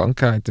von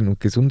Krankheiten und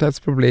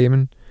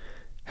Gesundheitsproblemen,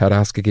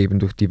 herausgegeben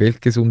durch die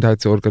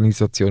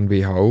Weltgesundheitsorganisation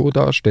WHO,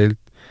 darstellt,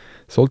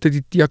 sollte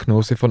die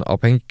Diagnose von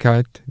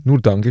Abhängigkeit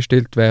nur dann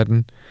gestellt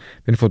werden,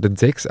 wenn von den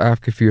 6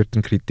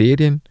 aufgeführten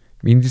Kriterien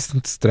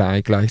mindestens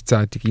 3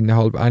 gleichzeitig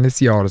innerhalb eines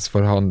Jahres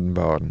vorhanden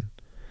waren.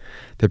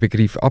 Der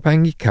Begriff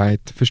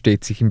Abhängigkeit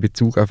versteht sich in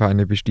Bezug auf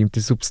eine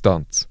bestimmte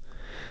Substanz,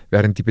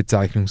 während die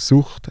Bezeichnung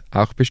Sucht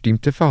auch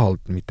bestimmte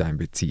Verhalten mit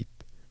einbezieht.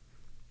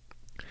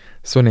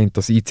 So nennt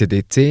das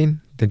ICD-10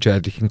 den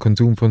schädlichen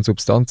Konsum von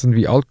Substanzen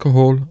wie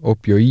Alkohol,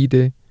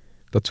 Opioide,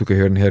 dazu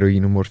gehören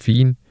Heroin und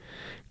Morphin,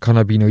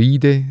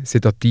 Cannabinoide,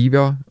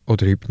 Sedativa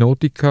oder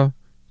Hypnotika,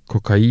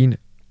 Kokain,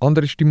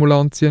 andere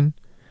Stimulantien,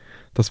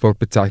 das Wort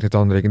bezeichnet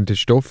anregende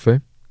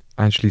Stoffe,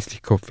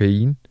 einschließlich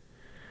Koffein,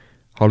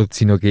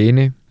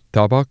 Halluzinogene,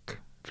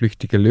 Tabak,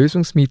 flüchtige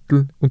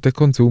Lösungsmittel und der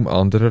Konsum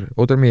anderer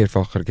oder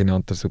mehrfacher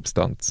genannter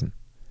Substanzen.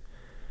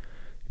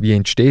 Wie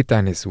entsteht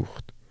eine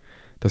Sucht?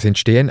 Das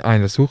Entstehen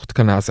einer Sucht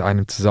kann aus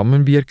einem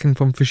Zusammenwirken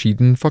von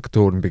verschiedenen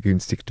Faktoren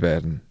begünstigt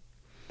werden.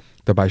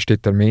 Dabei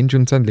steht der Mensch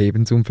und sein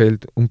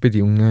Lebensumfeld und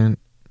Bedingungen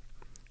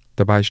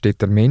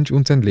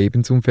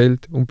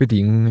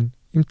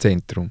im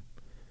Zentrum.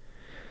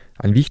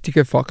 Ein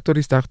wichtiger Faktor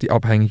ist auch die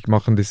abhängig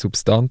machende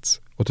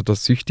Substanz oder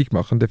das süchtig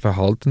machende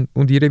Verhalten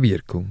und ihre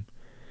Wirkung.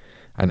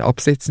 Ein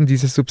Absetzen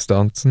dieser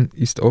Substanzen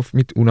ist oft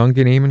mit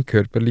unangenehmen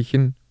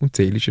körperlichen und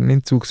seelischen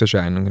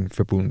Entzugserscheinungen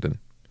verbunden.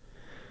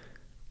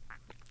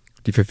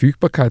 Die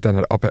Verfügbarkeit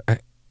einer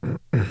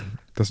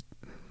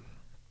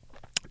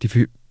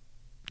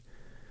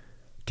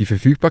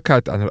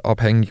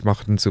abhängig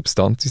machenden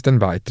Substanz ist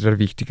ein weiterer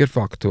wichtiger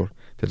Faktor,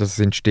 der das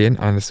Entstehen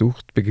einer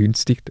Sucht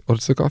begünstigt oder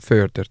sogar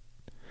fördert.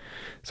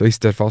 So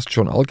ist der fast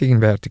schon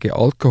allgegenwärtige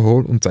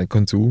Alkohol und sein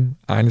Konsum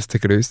eines der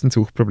größten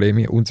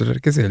Suchtprobleme unserer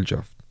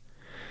Gesellschaft.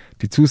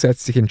 Die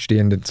zusätzlich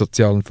entstehenden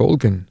sozialen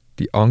Folgen,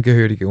 die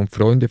Angehörige und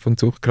Freunde von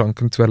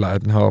Suchtkranken zu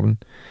erleiden haben,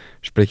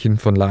 sprechen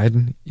von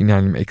Leiden in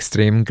einem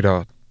extremen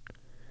Grad.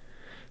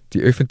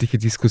 Die öffentliche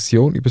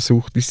Diskussion über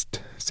Sucht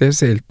ist sehr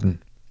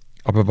selten.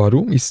 Aber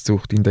warum ist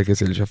Sucht in der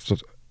Gesellschaft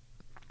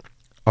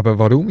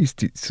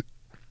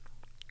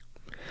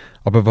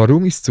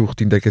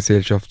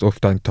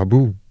oft ein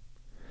Tabu?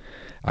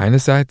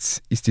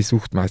 Einerseits ist die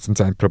Sucht meistens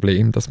ein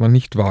Problem, das man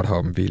nicht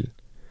wahrhaben will.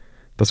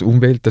 Das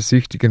Umfeld der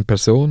süchtigen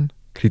Person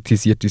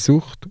kritisiert die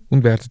Sucht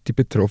und wertet die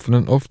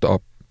Betroffenen oft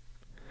ab.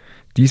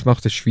 Dies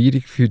macht es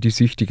schwierig für die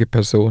süchtige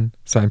Person,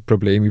 sein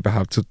Problem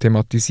überhaupt zu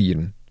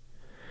thematisieren.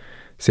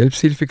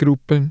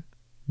 Selbsthilfegruppen,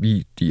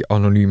 wie die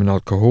anonymen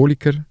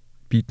Alkoholiker,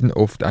 bieten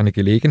oft eine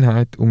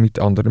Gelegenheit, um mit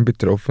anderen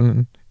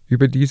Betroffenen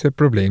über diese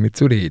Probleme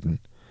zu reden.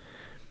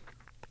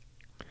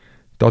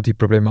 Da die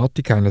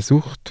Problematik einer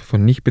Sucht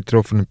von nicht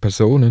betroffenen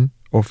Personen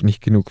oft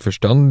nicht genug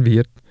verstanden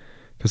wird,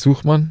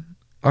 versucht man,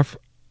 auf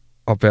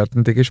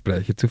abwertende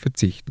Gespräche zu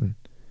verzichten.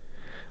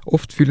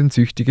 Oft fühlen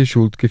Süchtige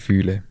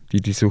Schuldgefühle,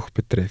 die die Sucht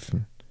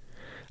betreffen.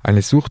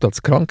 Eine Sucht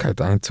als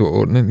Krankheit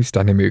einzuordnen, ist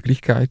eine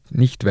Möglichkeit,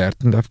 nicht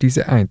wertend auf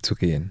diese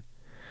einzugehen.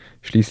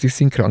 Schließlich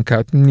sind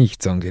Krankheiten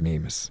nichts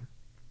Angenehmes.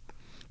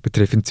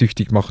 Betreffend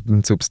süchtig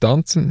machenden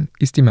Substanzen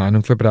ist die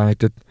Meinung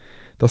verbreitet,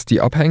 dass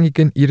die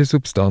Abhängigen ihre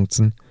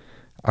Substanzen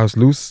aus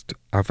Lust,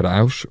 auf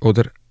Rausch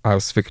oder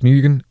aus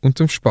Vergnügen und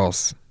zum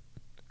Spaß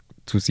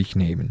zu sich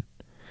nehmen.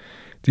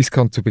 Dies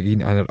kann zu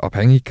Beginn einer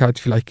Abhängigkeit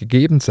vielleicht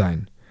gegeben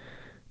sein.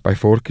 Bei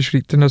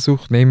fortgeschrittener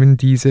Sucht nehmen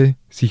diese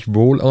sich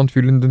wohl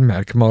anfühlenden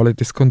Merkmale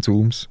des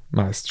Konsums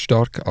meist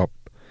stark ab,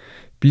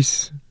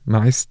 bis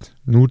meist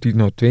nur die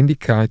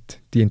Notwendigkeit,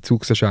 die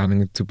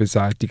Entzugserscheinungen zu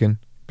beseitigen,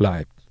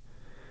 bleibt.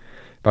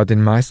 Bei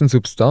den meisten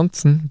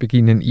Substanzen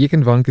beginnen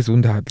irgendwann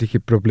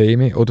gesundheitliche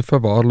Probleme oder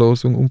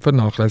Verwahrlosung und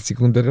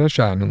Vernachlässigung der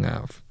Erscheinung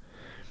auf.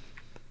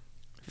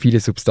 Viele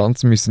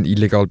Substanzen müssen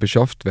illegal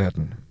beschafft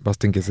werden, was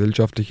den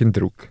gesellschaftlichen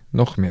Druck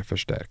noch mehr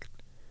verstärkt.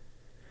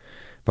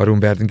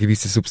 Warum werden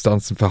gewisse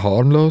Substanzen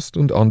verharmlost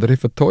und andere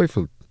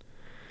verteufelt?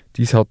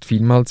 Dies hat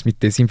vielmals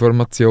mit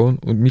Desinformation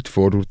und mit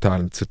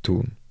Vorurteilen zu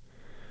tun.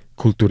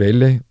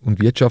 Kulturelle und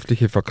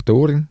wirtschaftliche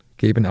Faktoren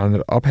geben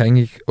einer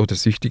abhängig oder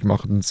süchtig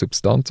machenden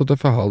Substanz oder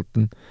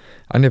Verhalten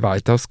eine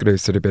weitaus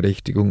größere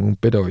Berechtigung und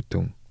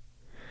Bedeutung.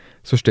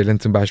 So stellen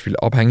zum Beispiel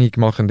abhängig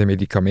machende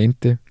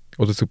Medikamente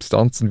oder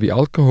Substanzen wie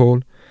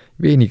Alkohol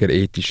weniger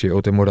ethische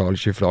oder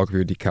moralische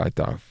Fragwürdigkeit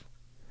auf.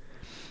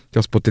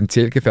 Dass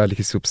potenziell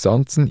gefährliche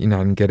Substanzen in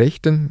einen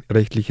gerechten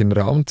rechtlichen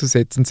Rahmen zu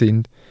setzen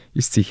sind,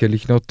 ist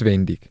sicherlich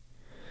notwendig.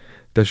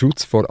 Der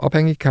Schutz vor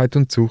Abhängigkeit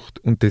und Sucht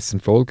und dessen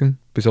Folgen,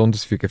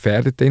 besonders für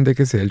Gefährdete in der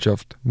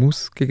Gesellschaft,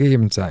 muss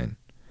gegeben sein.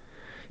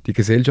 Die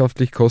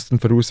gesellschaftlich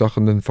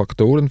kostenverursachenden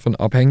Faktoren von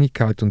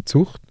Abhängigkeit und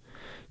Sucht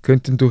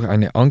könnten durch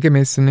eine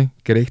angemessene,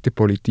 gerechte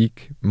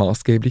Politik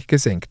maßgeblich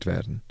gesenkt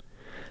werden.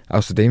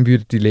 Außerdem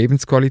würde die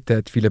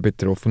Lebensqualität vieler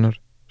Betroffener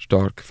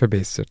stark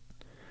verbessert.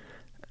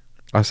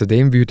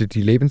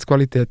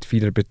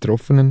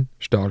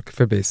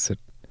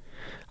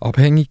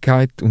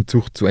 Abhängigkeit und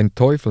Sucht zu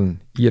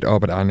entteufeln, ihr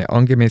aber eine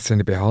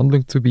angemessene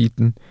Behandlung zu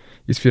bieten,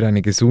 ist für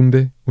eine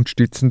gesunde und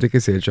stützende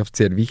Gesellschaft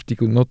sehr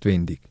wichtig und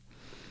notwendig.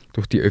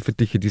 Durch die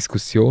öffentliche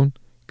Diskussion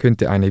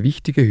könnte eine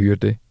wichtige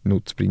Hürde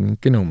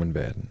nutzbringend genommen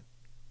werden.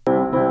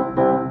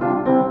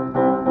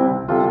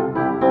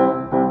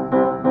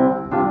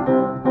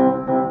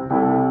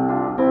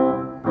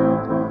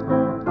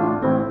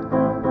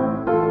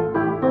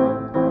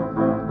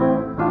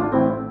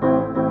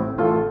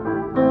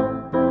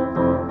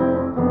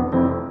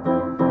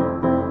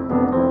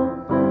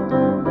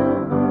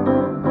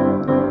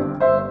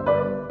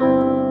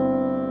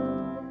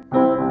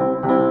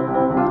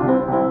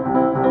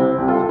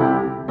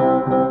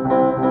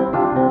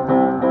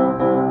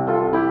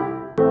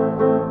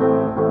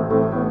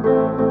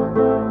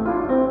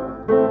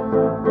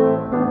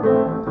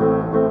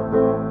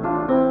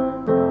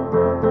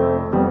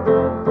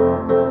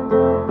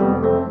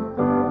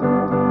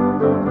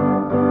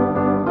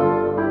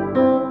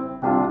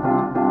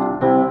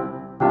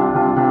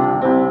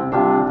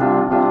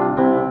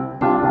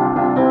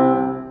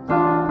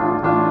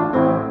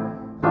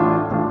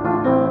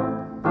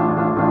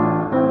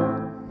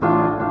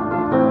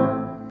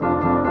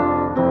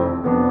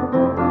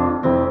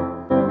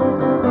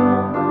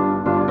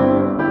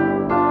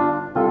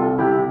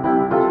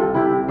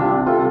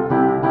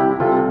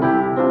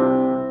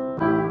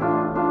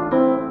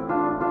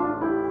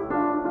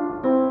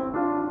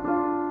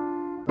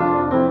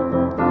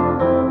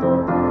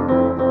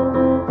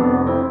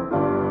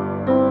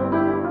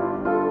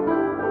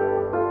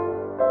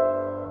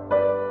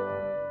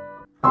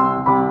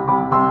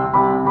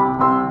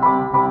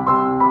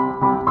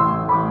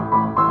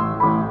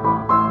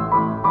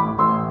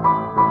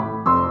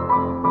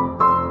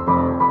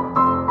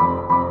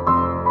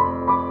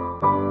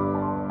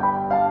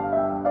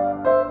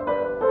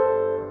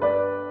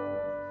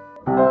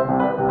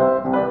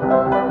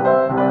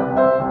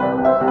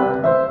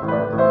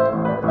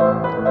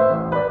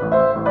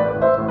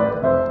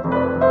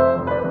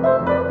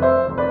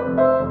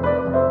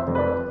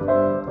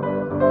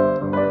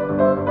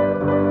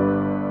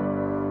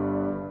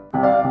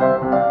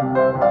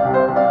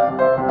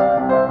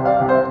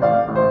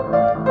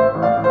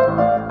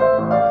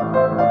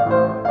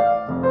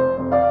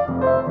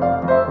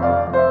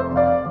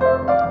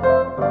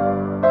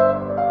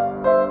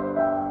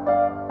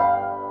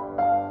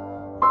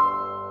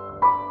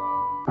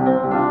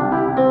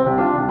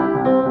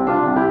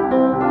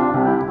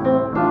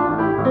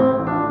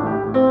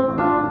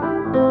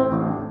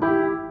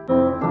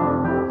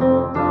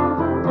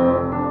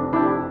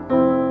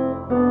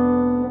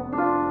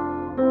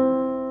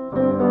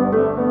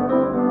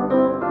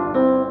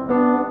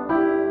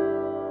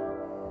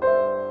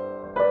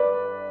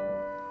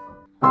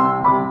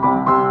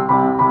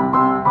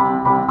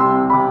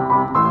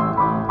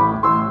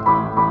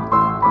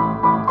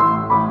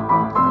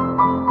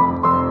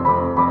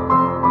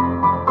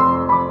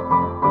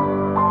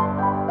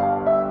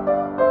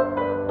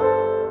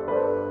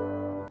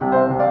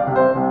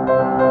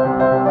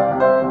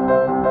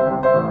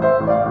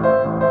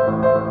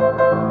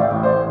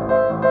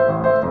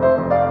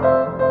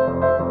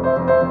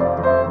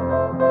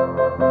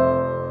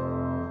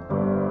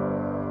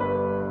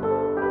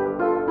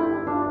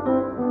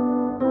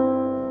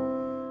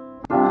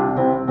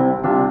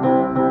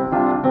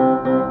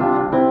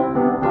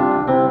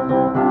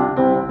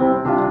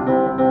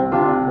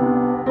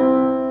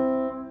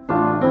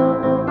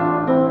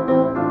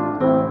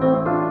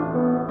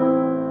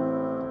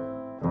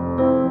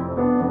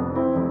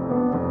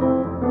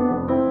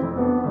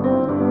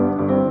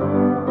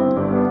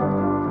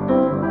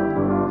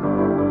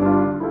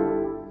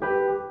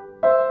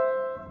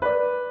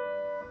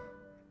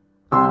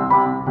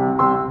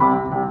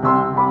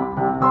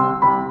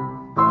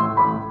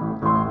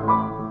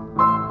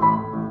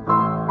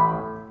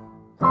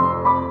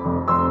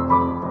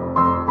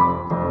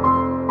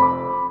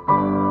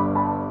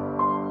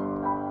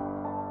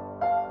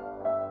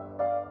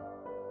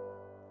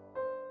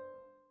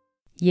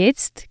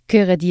 Jetzt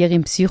hören ihr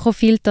im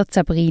Psychofilter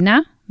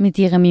Sabrina mit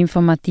ihrem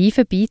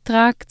informativen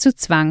Beitrag zu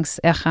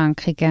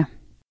Zwangserkrankungen.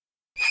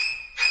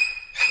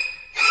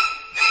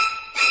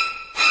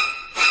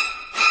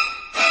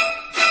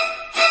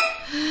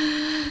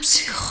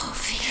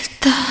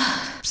 Psychofilter.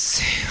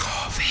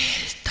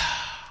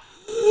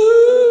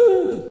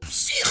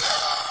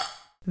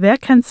 Wer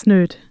kennt's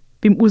nicht?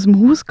 Beim aus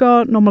dem Haus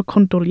gehen nochmal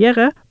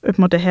kontrollieren, ob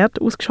man den Herd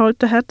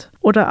ausgeschaltet hat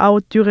oder auch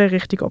die Tür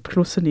richtig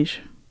abgeschlossen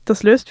ist.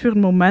 Das löst für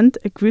einen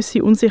Moment eine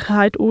gewisse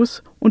Unsicherheit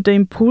aus und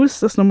den Impuls,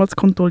 das nochmal zu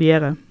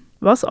kontrollieren.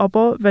 Was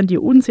aber, wenn die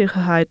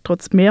Unsicherheit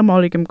trotz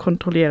mehrmaligem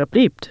Kontrollieren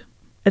bleibt?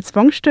 Eine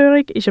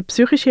Zwangsstörung ist eine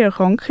psychische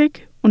Erkrankung,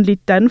 und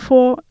liegt dann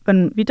vor,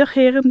 wenn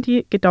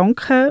wiederkehrende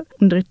Gedanken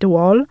und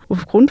Rituale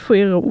aufgrund von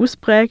ihrer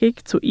Ausprägung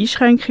zu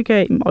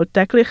Einschränkungen im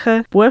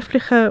alltäglichen,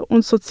 beruflichen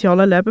und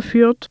sozialen Leben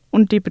führt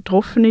und die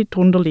Betroffene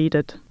darunter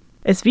leidet.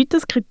 Ein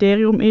weiteres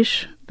Kriterium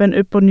ist, wenn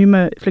jemand nicht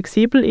mehr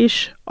flexibel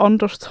ist,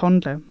 anders zu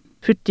handeln.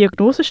 Für die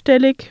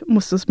Diagnosestellung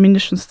muss das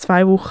mindestens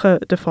 2 Wochen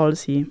der Fall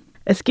sein.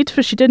 Es gibt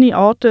verschiedene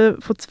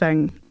Arten von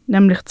Zwängen,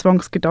 nämlich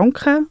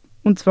Zwangsgedanken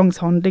und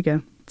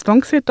Zwangshandlungen.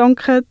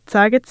 Zwangsgedanken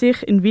zeigen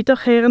sich in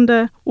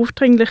wiederkehrenden,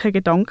 aufdringlichen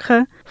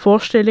Gedanken,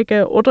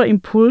 Vorstellungen oder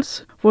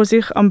Impulsen, die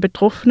sich am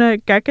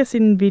Betroffenen gegen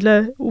seinen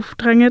Willen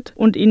aufdrängen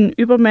und ihn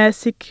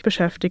übermäßig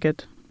beschäftigen.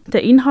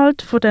 Der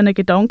Inhalt von diesen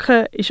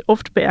Gedanken ist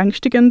oft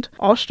beängstigend,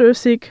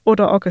 anstößig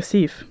oder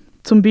aggressiv.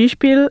 Zum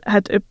Beispiel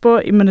hat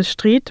jemand in einem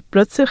Streit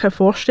plötzlich eine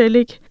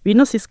Vorstellung, wie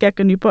er sein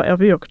Gegenüber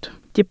erwürgt.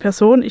 Die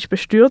Person ist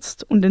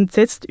bestürzt und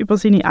entsetzt über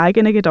seine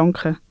eigenen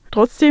Gedanken.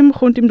 Trotzdem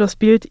kommt ihm das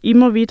Bild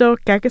immer wieder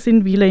gegen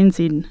seinen Willen in den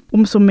Sinn.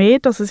 Umso mehr,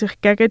 dass er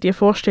sich gegen die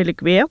Vorstellung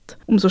wehrt,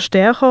 umso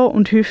stärker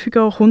und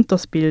häufiger kommt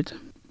das Bild.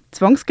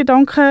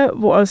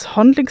 Zwangsgedanken, die als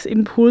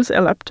Handlungsimpuls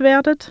erlebt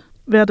werden,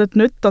 werden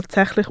nicht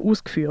tatsächlich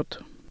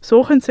ausgeführt.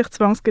 So können sich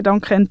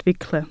Zwangsgedanken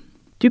entwickeln.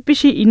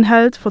 Typische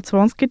Inhalte von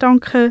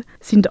Zwangsgedanken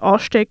sind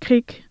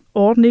Ansteckung,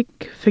 Ordnung,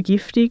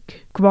 Vergiftung,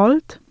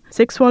 Gewalt,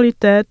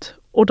 Sexualität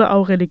oder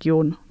auch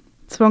Religion.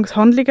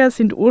 Zwangshandlungen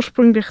sind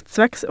ursprünglich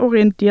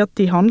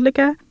zwecksorientierte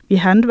Handlungen, wie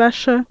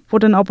Händewaschen, die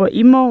dann aber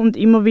immer und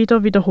immer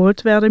wieder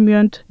wiederholt werden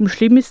müssen, um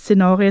schlimme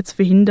Szenarien zu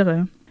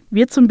verhindern,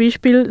 wie zum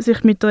Beispiel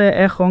sich mit einer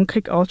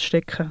Erkrankung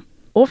anzustecken.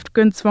 Oft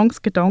gehen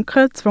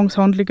Zwangsgedanken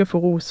Zwangshandlungen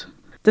voraus.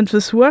 Dann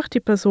versucht die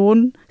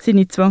Person,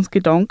 seine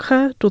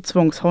Zwangsgedanken durch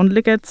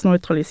Zwangshandlungen zu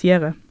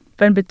neutralisieren.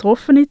 Wenn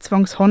Betroffene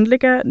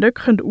Zwangshandlungen nicht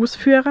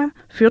ausführen können,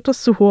 führt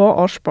das zu hoher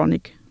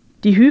Anspannung.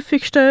 Die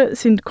häufigsten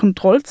sind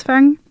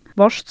Kontrollzwänge,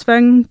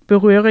 Waschzwänge,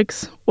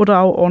 Berührungs- oder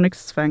auch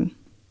Ordnungszwänge.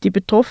 Die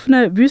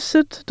Betroffenen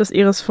wissen, dass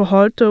ihr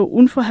Verhalten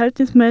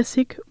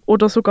unverhältnismäßig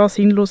oder sogar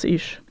sinnlos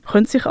ist,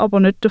 können sich aber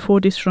nicht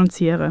davon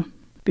distanzieren.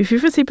 Bei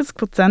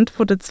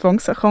 75% der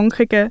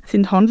Zwangserkrankungen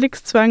sind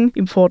Handlungszwänge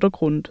im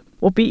Vordergrund,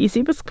 wobei in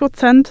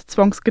 70%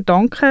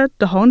 Zwangsgedanken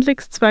der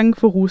Handlungszwänge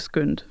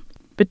vorausgehen.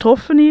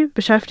 Betroffene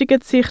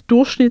beschäftigen sich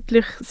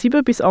durchschnittlich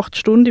 7 bis 8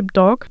 Stunden im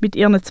Tag mit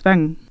ihren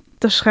Zwängen.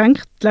 Das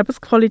schränkt die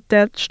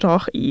Lebensqualität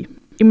stark ein.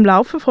 Im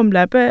Laufe des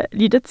Lebens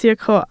leiden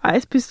ca.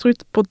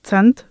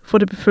 1-3%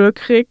 der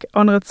Bevölkerung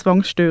an einer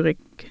Zwangsstörung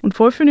und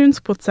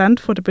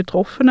 95% der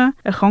Betroffenen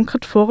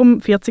erkranken vor dem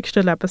 40.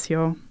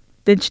 Lebensjahr.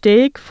 Die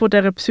Entstehung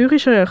dieser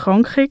psychischen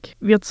Erkrankung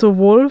wird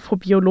sowohl von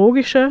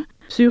biologischen,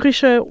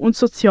 psychischen und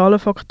sozialen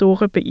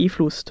Faktoren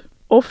beeinflusst.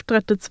 Oft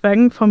treten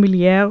Zwänge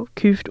familiär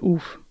gehäuft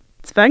auf.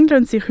 Zwänge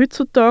lassen sich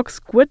heutzutage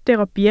gut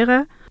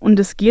therapieren und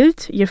es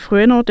gilt, je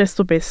früher,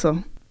 desto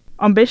besser.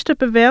 Am besten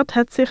bewährt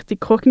hat sich die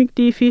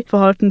kognitive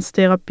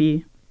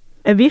Verhaltenstherapie.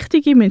 Eine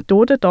wichtige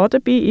Methode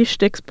dabei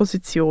ist die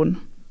Exposition.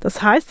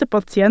 Das heisst, der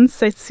Patient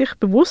setzt sich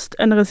bewusst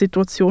einer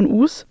Situation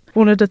aus,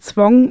 wo er den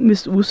Zwang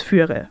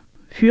ausführen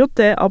muss, führt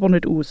den aber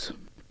nicht aus.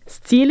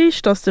 Das Ziel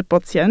ist, dass der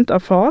Patient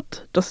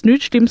erfährt, dass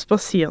nichts Schlimmes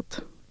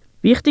passiert.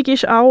 Wichtig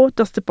ist auch,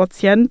 dass der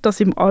Patient das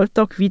im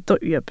Alltag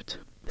weiter übt.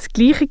 Das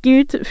Gleiche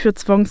gilt für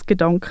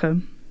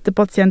Zwangsgedanken. Der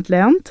Patient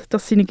lernt,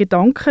 dass seine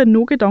Gedanken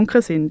nur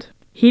Gedanken sind.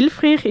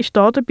 Hilfreich ist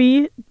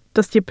dabei,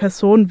 dass die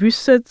Person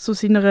Wissen zu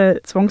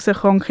seiner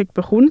Zwangserkrankung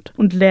bekommt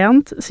und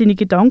lernt, seine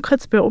Gedanken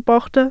zu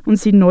beobachten und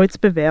sie neu zu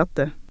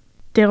bewerten.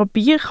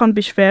 Therapie kann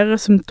bei schweren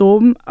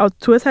Symptomen auch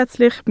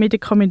zusätzlich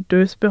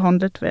medikamentös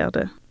behandelt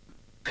werden.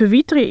 Für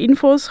weitere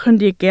Infos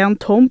könnt ihr gerne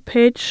die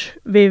Homepage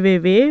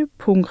www.zwänge.ch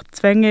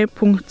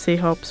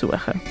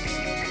besuchen.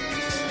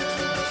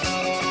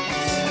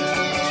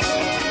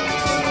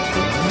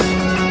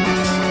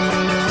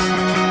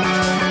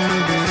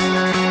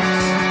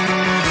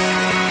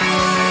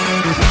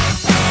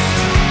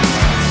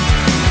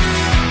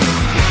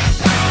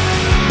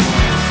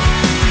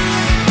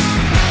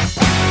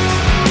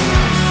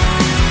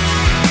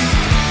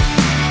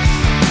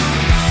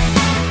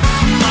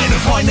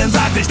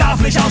 Sagt, ich darf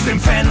nicht aus dem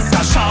Fenster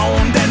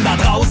schauen, denn da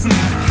draußen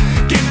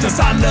gibt es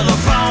andere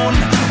Frauen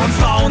und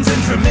Frauen sind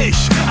für mich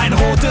ein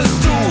rotes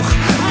Tuch,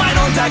 mein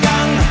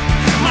Untergang,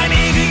 mein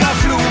ewiger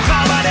Fluch,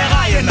 aber der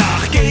Reihe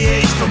nach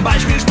gehe ich zum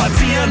Beispiel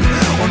spazieren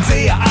und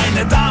sehe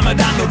eine Dame,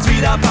 dann wird's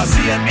wieder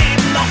passieren,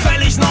 eben noch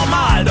völlig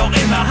normal, doch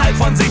innerhalb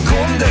von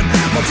Sekunden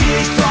mutiere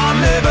ich zur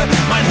Amöbe,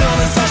 mein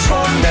Hirn ist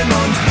verschwunden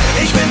und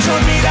ich bin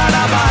schon wieder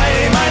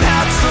dabei, mein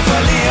Herz zu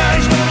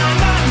verlieren. Ich bin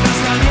ein Mann, das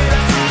kann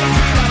jederzeit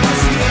wieder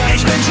passieren.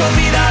 Ich bin schon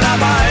wieder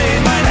dabei,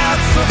 mein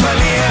Herz zu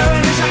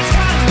verlieren. Ich als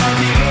kann man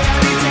die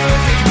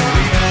Realität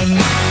ignorieren.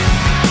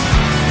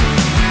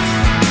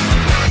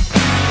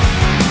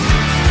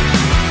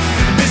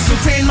 Bis zu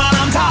 10-mal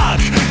am Tag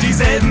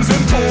dieselben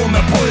Symptome,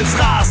 Puls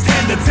rast,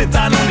 Hände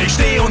zittern und ich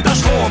stehe unter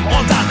Strom.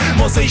 Und dann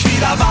muss ich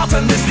wieder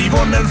warten, bis die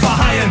Wunden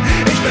verheilen.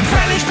 Ich bin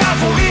völlig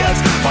perforiert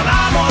von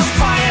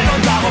Amorspfeilen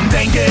und darum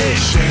denke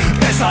ich,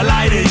 besser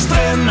leide ich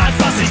drin, als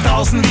dass ich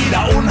draußen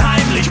wieder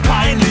unheimlich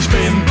peinlich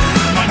bin.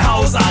 Mein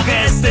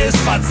Hausarrest ist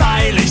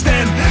verzeihlich,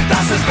 denn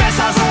das ist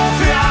besser so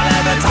für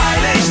alle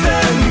Beteiligten.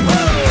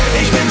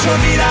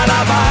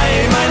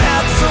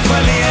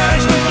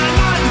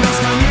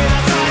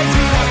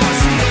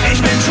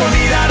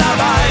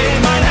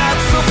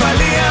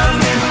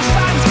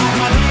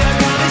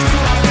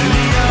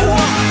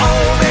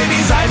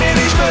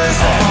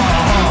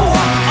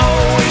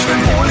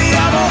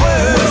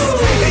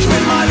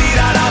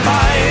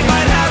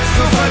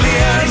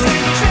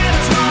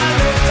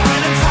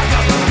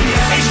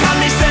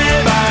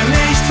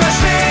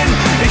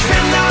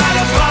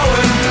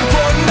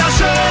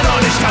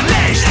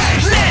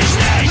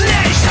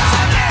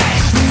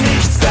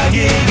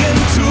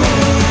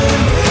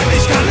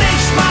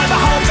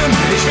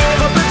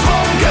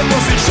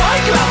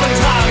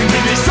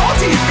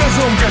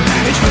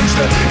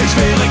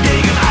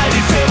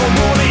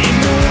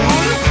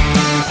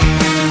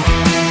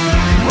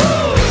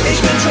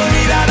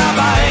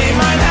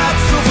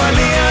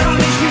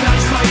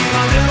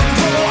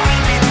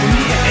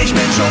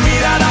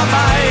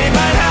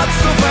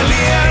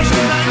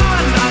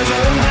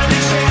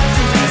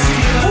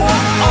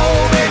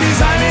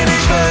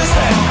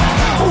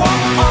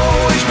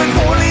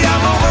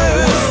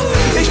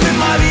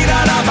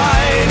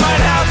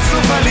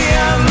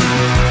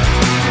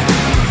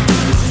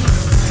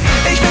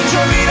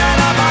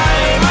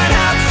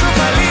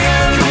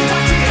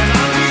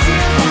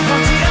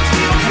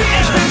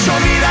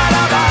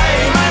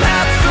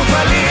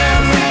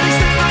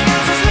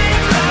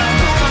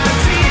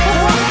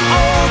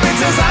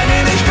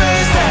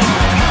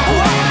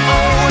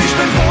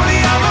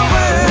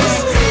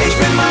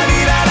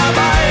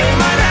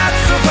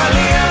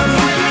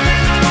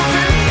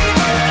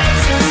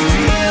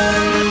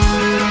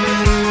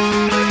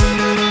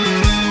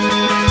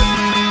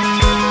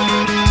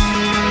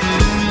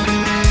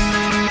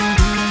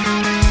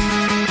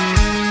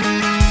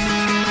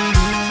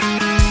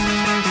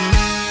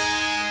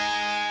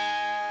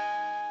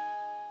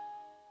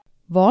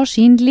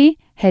 Wahrscheinlich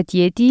hat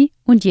jede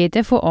und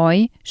jeder von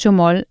euch schon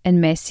mal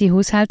einen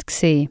Messi-Haushalt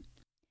gesehen.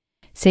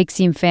 Sei es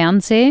im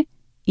Fernsehen,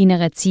 in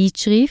einer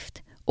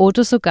Zeitschrift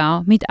oder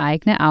sogar mit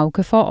eigenen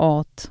Augen vor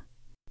Ort.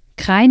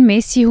 Kein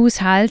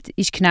Messi-Haushalt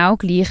ist genau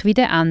gleich wie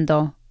der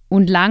andere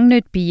und lang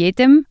nicht bei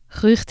jedem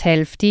kriecht die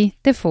Hälfte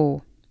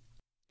davon.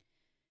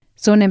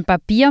 So ein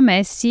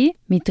Papiermessi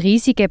mit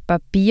riesigen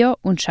Papier-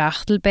 und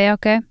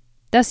Schachtelbergen,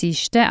 das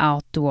ist der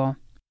Arthur.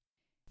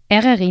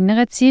 Er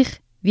erinnert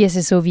sich, wie es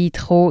so weit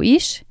gekommen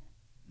ist,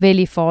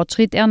 welche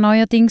Fortschritte er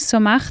neuerdings so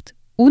macht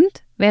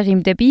und wer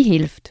ihm dabei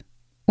hilft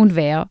und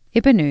wer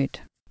eben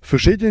nicht.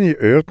 Verschiedene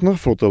Ordner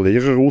von der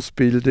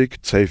Lehrerausbildung,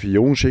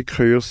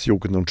 CV-Jungschick-Kurs,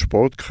 Jugend- und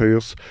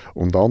Sportkurs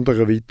und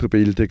andere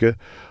Weiterbildungen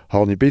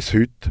habe ich bis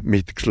heute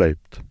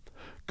mitgeschleppt.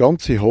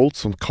 Ganze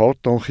Holz- und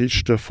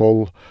Kartonkisten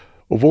voll,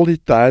 obwohl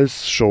ich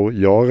teils schon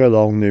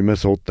jahrelang nicht mehr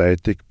so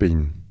tätig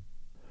bin.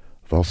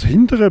 Was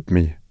hindert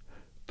mich?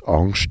 Die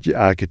Angst, die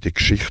eigene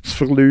Geschichte zu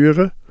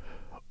verlieren?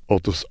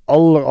 Oder das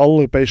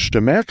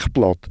allerbeste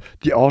Merkblatt,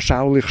 die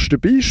anschaulichsten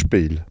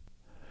Beispiele?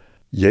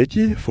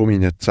 Jede von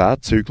meinen 10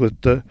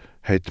 Zügelten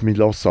hat mich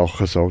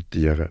Sachen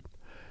sortieren.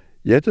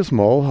 Jedes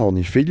Mal habe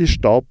ich viele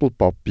Stapel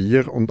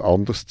Papier und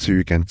anderes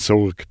Zeug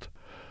entsorgt.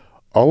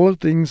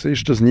 Allerdings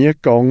ist das nie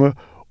gegangen,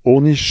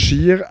 ohne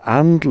schier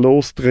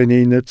endlos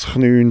drin zu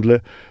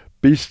knündeln,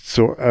 bis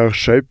zur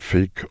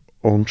Erschöpfung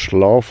und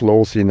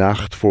schlaflose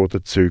Nächte vor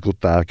den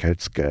Zügeltagen hat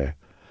es gegeben.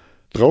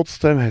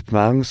 Trotzdem hat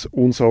manches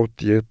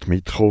unsortiert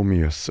mitkommen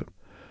müssen.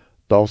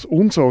 Das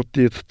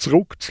unsortiert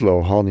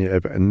zurückzulassen, habe ich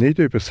eben nicht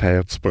übers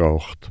Herz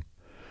gebracht.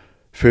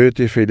 Für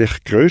die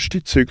vielleicht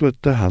grösste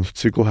Zügelte haben die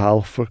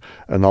Zügelhelfer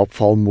eine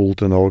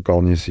Abfallmulde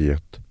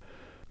organisiert.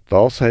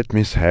 Das hat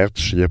mein Herz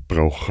schier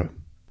gebrochen.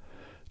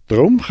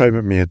 Darum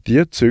kommen mir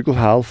die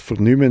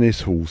Zügelhelfer nicht mehr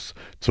ins Haus,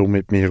 um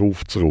mit mir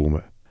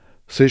aufzuräumen.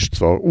 Es ist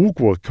zwar auch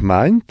gut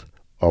gemeint,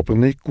 aber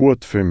nicht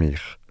gut für mich.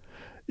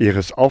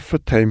 Ihres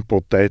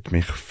Affentempo tät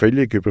mich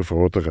völlig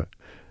überfordern.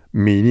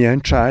 Meine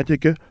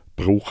Entscheidungen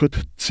brauchen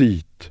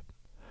Zeit.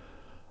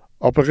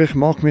 Aber ich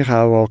mag mich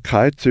auch an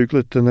keine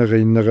Zügelten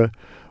erinnern,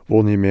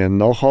 wo ich mir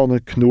nachher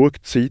nicht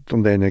genug Zeit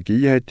und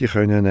Energie hätte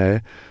nehmen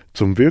können,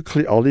 um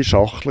wirklich alle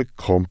Schachteln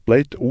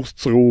komplett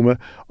auszuräumen,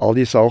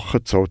 alle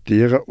Sachen zu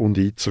sortieren und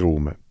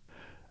einzuräumen.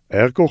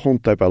 Ergo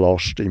kommt der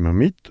Ballast immer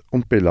mit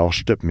und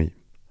belastet mich.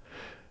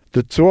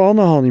 Dazu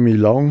habe ich mich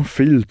lang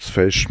viel zu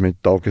fest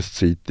mit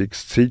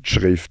Tageszeitungs-,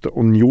 Zeitschriften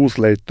und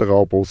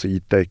Newsletter-Abos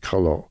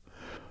eindecken lassen.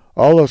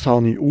 Alles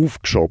habe ich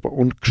aufgeschoben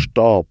und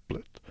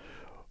gestapelt.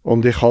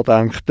 Und ich habe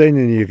gedacht,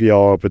 denen ihre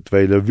Arbeit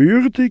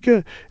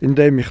würdigen,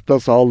 indem ich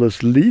das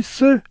alles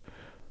lese.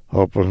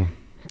 Aber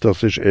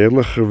das ist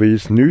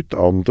ehrlicherweise nichts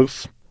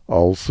anderes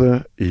als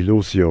eine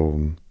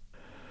Illusion.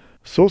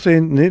 So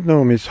sind nicht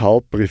nur mein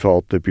halb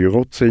private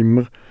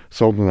Bürozimmer,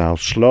 sondern auch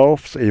das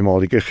Schlaf-, das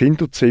ehemalige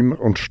Kinderzimmer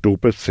und die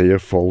Stube sehr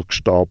voll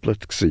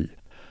gestapelt gewesen.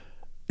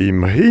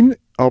 Immerhin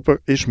aber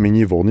ist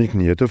meine Wohnung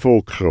nie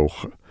davon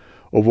gekrochen,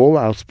 obwohl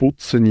auch das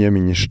Putzen nie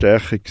meine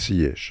Stärke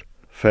war.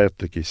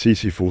 Fertige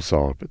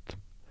Sisyphus-Arbeit.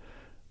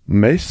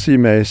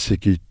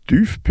 Messi-mässige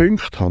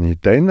Tiefpunkte habe ich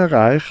dann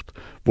erreicht,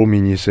 wo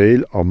meine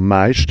Seele am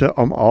meisten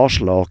am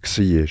Anschlag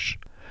war.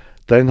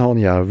 Dann hatte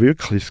ich auch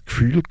wirklich das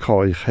Gefühl,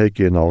 ich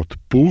hätte eine Art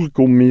Burg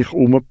um mich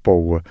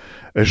herumgebaut,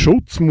 eine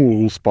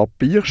Schutzmauer aus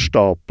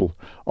Papierstapel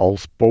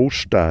als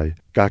Baustein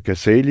gegen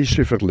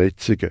seelische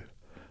Verletzungen.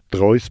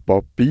 Treues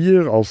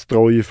Papier als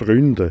treue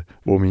Freunde,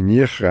 die mich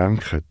nie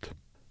kränken.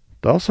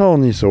 Das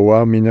habe ich so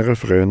auch meiner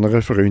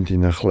früheren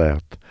Freundin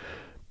erklärt,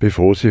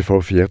 bevor sie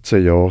vor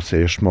 14 Jahren das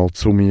erste Mal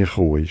zu mir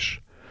gekommen ist.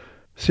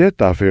 Sie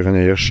hat auch für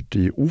eine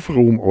erste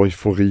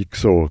Aufraum-Euphorie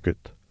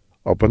gesorgt.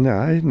 Aber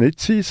nein, nicht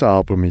sie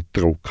selber mit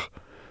Druck,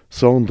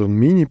 sondern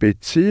meine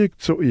Beziehung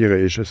zu ihr war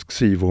es,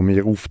 die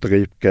mir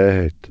Auftrieb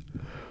gegeben hat.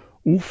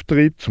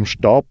 Auftrieb, zum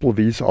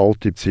stapelweise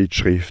alte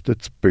Zeitschriften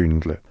zu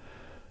bündeln.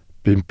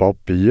 Beim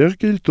Papier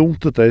gilt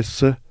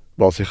unterdessen,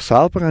 was ich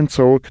selber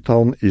entsorgt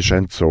habe, ist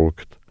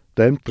entsorgt.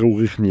 Dem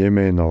traue ich nie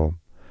mehr nach.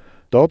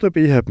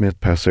 Dabei hat mir die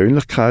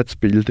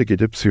Persönlichkeitsbildung in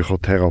der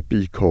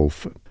Psychotherapie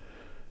geholfen.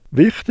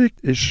 Wichtig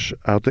ist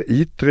auch der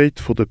Eintritt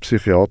von der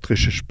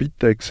psychiatrischen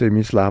Spitex in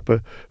mein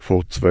Leben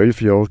vor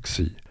 12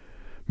 Jahren.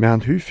 Wir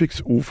haben häufig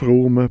das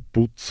Aufräumen,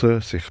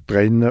 Putzen, sich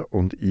trennen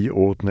und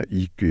einordnen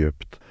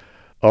eingeübt.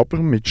 Aber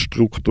mit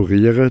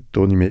Strukturieren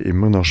tue ich mir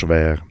immer noch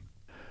schwer.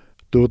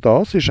 Durch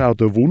das ist auch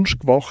der Wunsch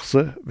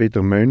gewachsen,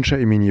 wieder Menschen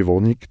in meine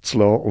Wohnung zu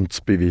lassen und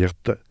zu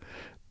bewirten.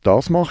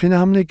 Das mache ich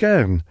nämlich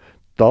gern.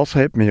 Das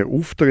hat mir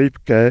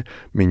Auftrieb gegeben,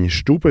 meine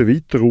Stube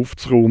weiter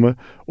aufzuräumen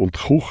und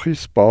die Küche,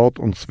 das Bad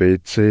und das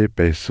WC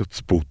besser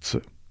zu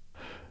putzen.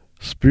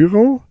 Das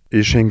Büro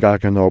ist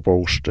hingegen eine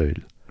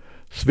Baustelle.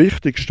 Das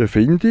Wichtigste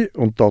finde ich,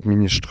 und die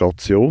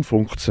Administration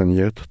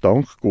funktioniert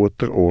dank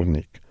guter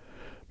Ordnung.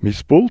 Mein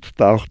Pult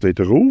taucht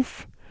wieder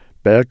auf,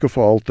 Berge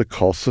von alten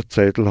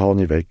Kassenzetteln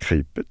habe ich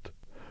weggekippt.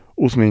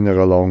 Aus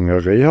meiner langen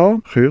Reha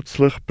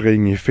kürzlich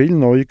bringe ich viele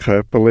neue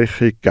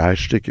körperliche,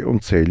 geistige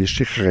und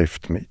seelische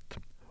Kräfte mit.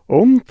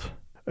 Und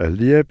Eine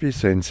liebe,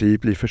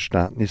 sensible,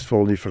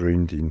 verständnisvolle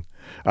Freundin.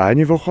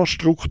 Eine, die kann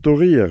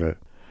strukturieren.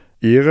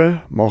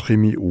 Ihr mache ich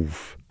mich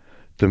auf,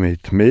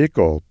 damit mehr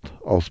geht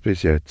als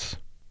bis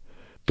jetzt.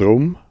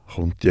 Drum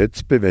kommt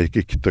jetzt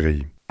Bewegung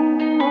rein.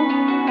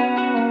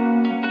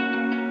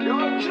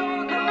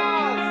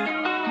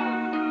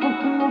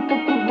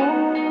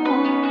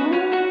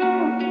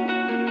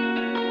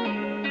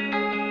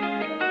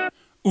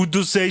 Und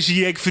du sagst,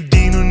 ich hätte für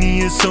dich noch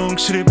nie einen Song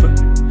geschrieben.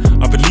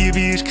 Aber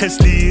Liebe ist kein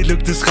Lied, schau,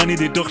 das kann ich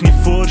dir doch nicht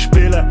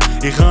vorspielen.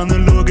 Ich kann nur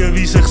schauen,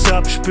 wie sich's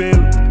abspielt.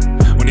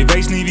 Und ich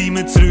weiss nicht, wie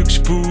man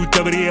zurückspult,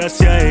 aber ich has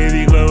ja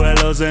ewig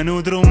hören.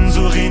 Und drum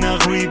such ich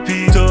nach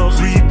Repeat. Doch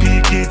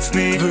Repeat gibt's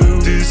nicht, weil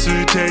das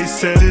würde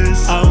heissen,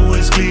 dass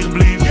alles gleich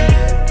bleibt.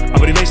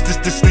 Aber ich weiss,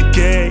 dass das nicht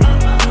geht.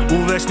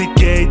 Und wenn's nicht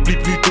geht,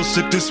 bleibt nichts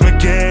ausser, dass man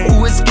geht.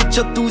 Und es gibt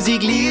schon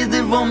 1000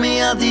 Lieder, die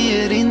mich an dich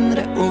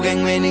erinnern. Und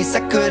wenn ich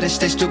sag, höre,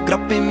 stehst du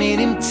grad bei mir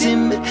im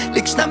Zimmer.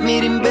 Liegst neben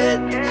mir im Bett,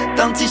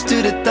 tanzst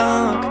durch den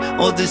Tag.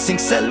 Oder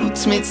singst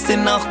laut mit der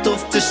Nacht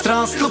auf der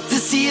Straße. Glaub,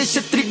 das hier ist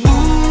ein Tribut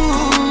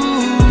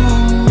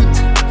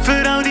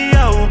für all die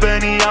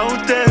Alben in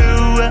alten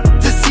Hüllen.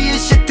 Das hier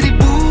ist ein Tribut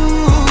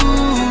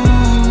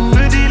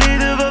für die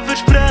Lieder, die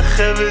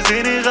versprechen, was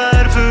ich nicht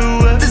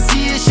erfüllen. Das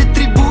hier ist ein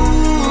Tribut.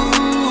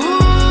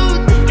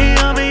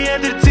 Ich hab mir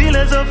jeder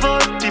Ziele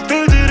sofort die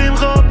Bilder im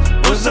Kopf.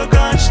 Und so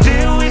ganz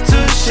still wie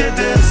zwischen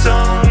den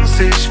Songs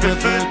ist mir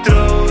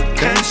vertraut.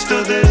 Kennst du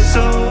das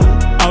so?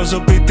 Also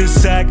bitte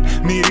sag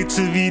mir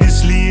jetzt wie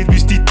das Lied,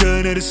 wie's die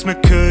Töne, dass man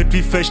hört,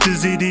 wie fest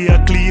dass ich dich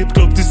geliebt.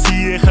 Glaub, dass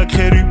ich kann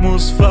keinen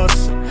Rhythmus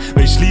fassen.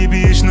 Weisst, Liebe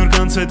ist nur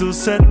ganz, wenn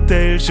du's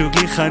erzählst. Und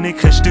gleich kann ich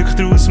kein Stück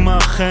draus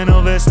machen,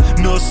 auch wenn's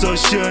noch so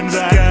schön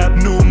wär.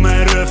 Gäb nur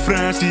mehr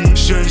Refrains, die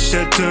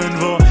schönsten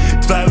Töne,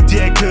 die Welt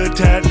je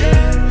gehört hat.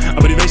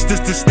 Aber ich weiss,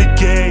 dass das nicht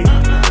geht.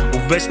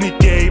 Und wenn's nicht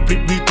geht,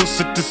 bleibt nichts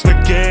ausser, dass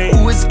man geht.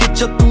 Und es gibt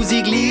schon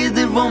 1000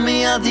 Lieder, die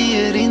mich an dich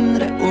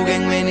erinnern. Und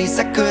wenn ich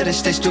sag, höre,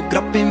 stehst du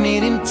grad bei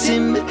mir im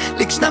Zimmer.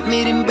 Liegst neben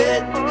mir im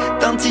Bett,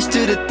 tanzst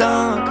durch den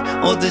Tag.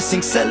 Oder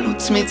singst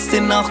laut mit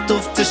der Nacht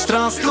auf der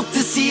Straße. Glaub,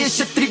 das hier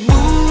ist ein Tribut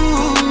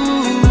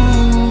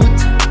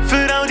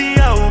für all die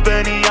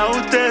Alben in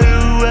alten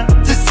Hüllen.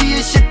 Das hier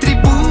ist ein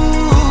Tribut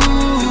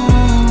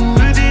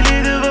für die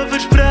Lieder, die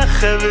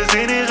versprechen, was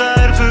ich nicht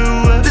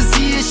erfüllen. Das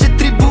hier ist ein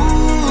Tribut.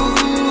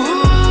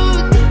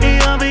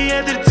 Ich hab mir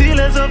jeder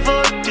Ziele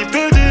sofort die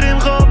Bilder im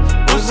Kopf.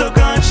 Und so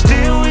ganz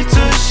still wie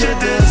zwischen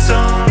den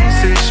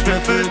Songs ist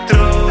mir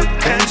vertraut.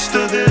 Kennst du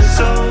das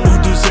so?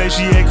 Und du sagst,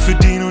 ich hätte für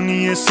dich noch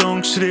nie einen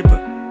Song geschrieben.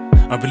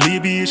 Aber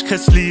Liebe ist kein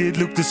Lied,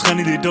 schau, das kann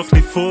ich dir doch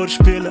nicht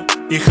vorspielen.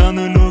 Ich kann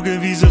nur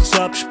schauen, wie sich's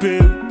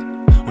abspielt.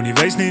 Und ich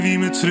weiss nicht, wie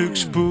man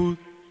zurückspult.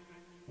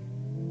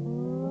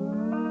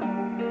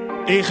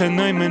 Ich kann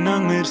niemand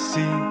anders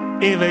sein.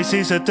 Ich weiss,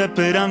 ich sollte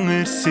jemand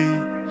anders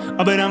sein.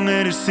 Aber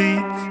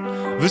andererseits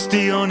wüsste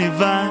ich auch nicht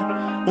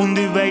wer. Und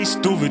ich weiss,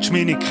 du willst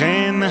mich nicht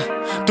kennen.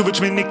 Du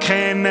willst mich nicht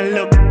kennen,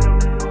 look.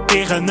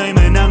 Ich kann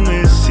niemand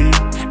anders sein.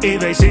 Ich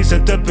weiss, ich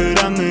sollte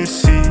jemand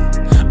anders sein.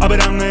 Aber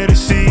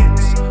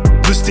andererseits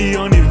wüsste ich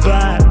auch nicht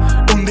wer.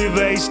 Und ich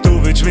weiss,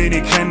 du willst mich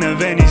nicht kennen,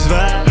 wenn ich's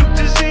wär. Look,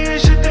 das hier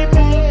ist ein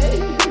Tribut.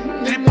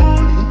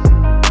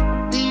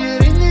 Tribut. Die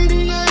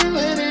Erinnerung an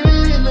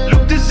meine.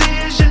 Look, das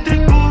hier ist ein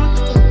Tribut.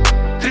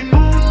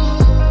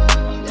 Tribut.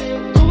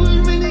 Du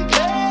willst mich nicht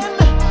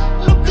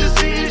kennen. Look, das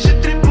hier ist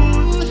ein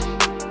Tribut.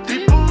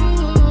 Tribut.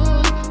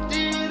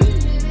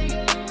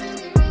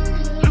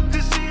 Look,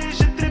 das hier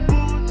ist ein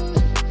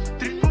Tribut.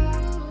 Tribut.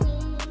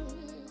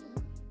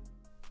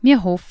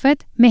 Wir hoffen,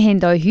 wir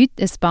haben euch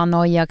heute ein paar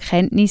neue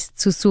Erkenntnisse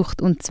zu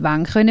Sucht und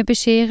Zwang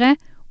bescheren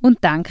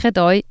und danken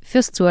euch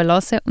fürs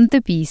Zuhören und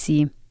dabei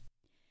sein.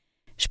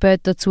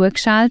 Später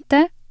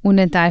zugeschaltet und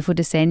einen Teil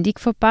der Sendung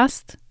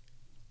verpasst?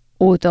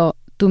 Oder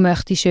du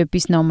möchtest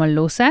etwas nochmal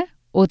hören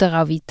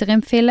oder auch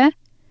weiterempfehlen?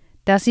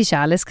 Das ist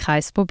alles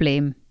kein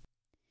Problem.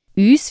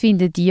 Uns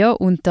findet ihr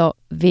unter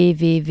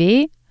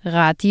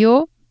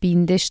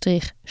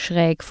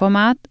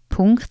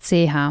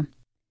www.radio-schrägformat.ch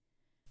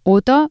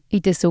oder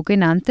in der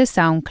sogenannten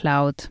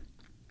Soundcloud.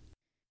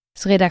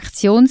 Das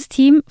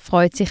Redaktionsteam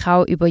freut sich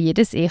auch über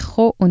jedes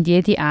Echo und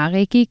jede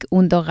Anregung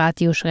unter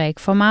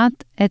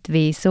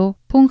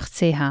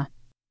radioschrägformat@veso.ch.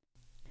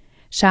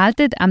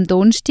 Schaltet am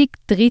Donnerstag,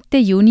 3.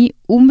 Juni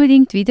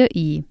unbedingt wieder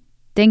ein.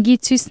 Dann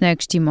gibt es uns das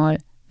nächste Mal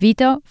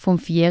wieder vom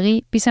 4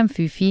 bis am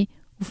 5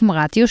 auf dem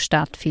Radio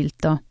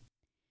Stadtfilter.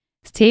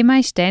 Das Thema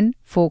ist dann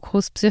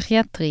Fokus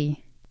Psychiatrie.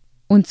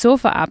 Und so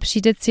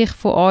verabschiedet sich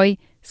von euch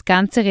das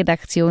ganze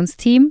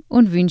Redaktionsteam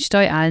und wünscht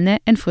euch allen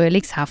einen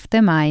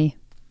frühlingshaften Mai.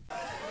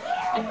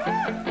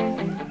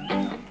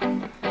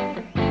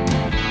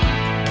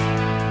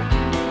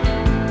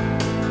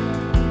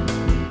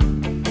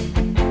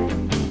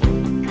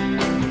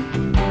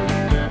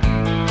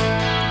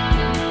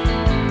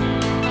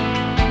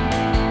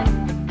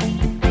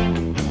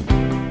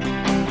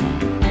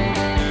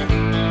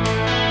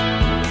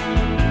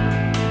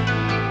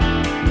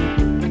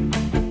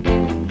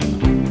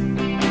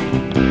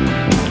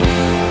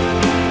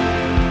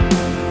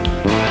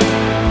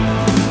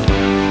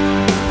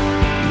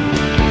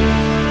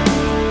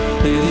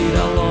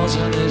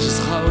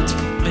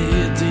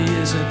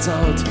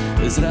 zahlt.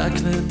 Es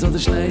regnet oder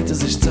schneit,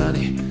 es ist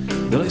 10.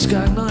 Du liegst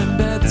gern noch im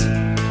Bett,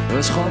 du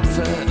hast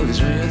Kopfweh und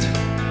bist müde.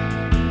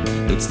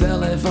 Und das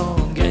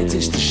Telefon geht,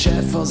 ist der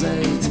Chef, der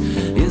sagt,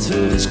 jetzt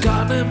früh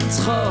gar nicht mehr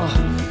zu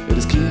kommen, und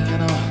das ginge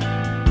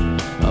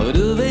noch. Aber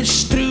du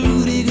bist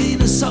traurig wie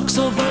ein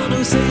Saxophon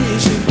und sie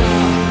ist im Bad.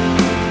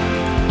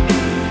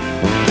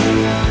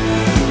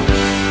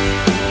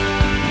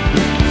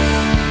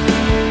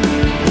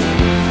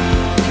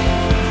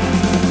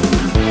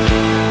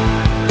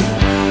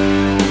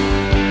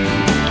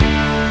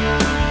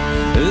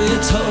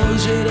 Jetzt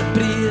holst du den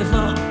Brief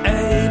noch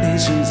ein,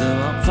 ist unser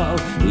Abfall.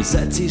 Und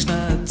setzt dich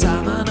schnell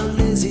zusammen und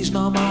liest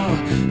nochmal,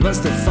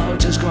 was du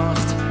falsch hast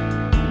gemacht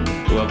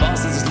und an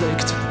was es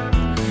liegt.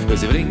 Und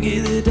sie bringen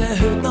dir dann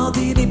heute noch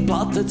deine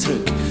Platte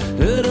zurück.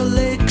 Du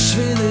legst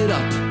wieder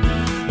ab,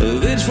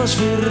 du wirst fast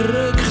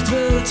verrückt,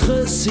 weil das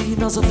Küsschen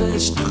noch so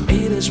fest nach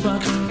mir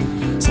schmeckt.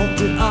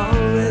 Sondern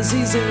alle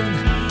sie sind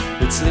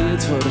das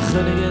Lied von der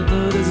Königin,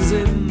 nur dass es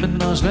immer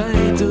noch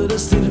schneit und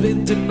dass der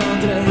Winter noch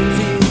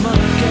 3-4 Mal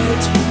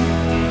geht.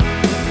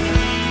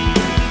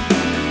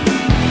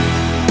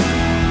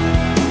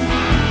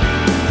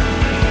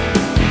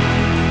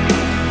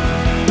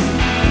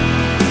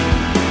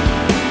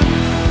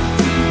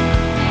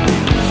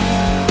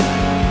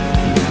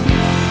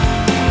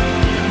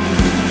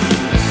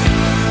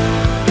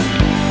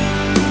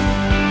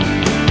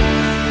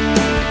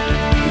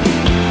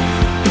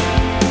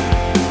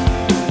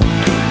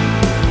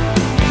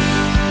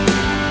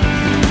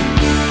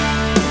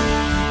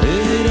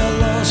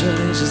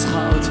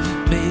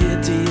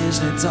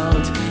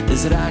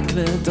 Es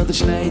regnet oder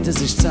schneit,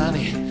 es ist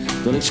 10.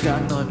 Du liegst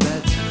gern noch im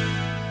Bett.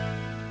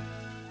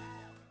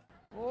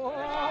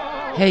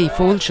 Hey,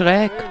 voll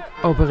schräg,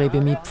 aber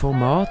eben mit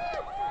Format.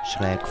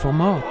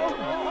 Schrägformat.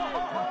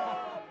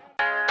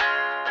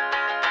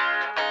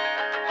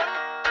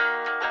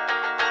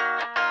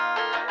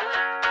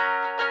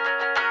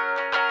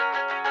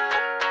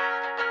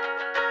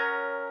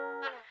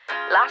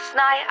 Last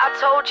night I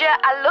told you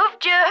I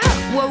loved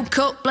you. Woke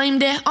up,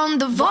 blamed it on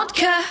the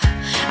vodka.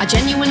 I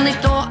genuinely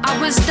thought I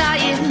was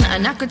dying,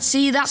 and I could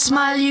see that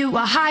smile you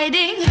were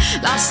hiding.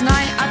 Last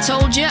night I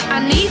told you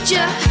I need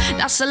you.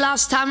 That's the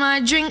last time I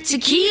drink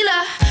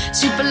tequila.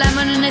 Super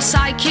lemon and a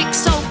sidekick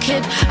soul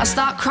kid. I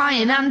start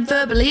crying and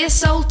verbally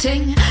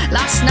assaulting.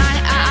 Last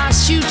night I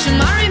asked you to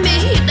marry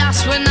me.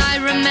 That's when I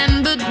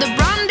remembered the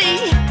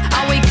brandy.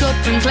 I wake up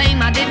and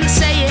claim I didn't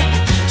say it.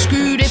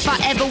 Screwed if I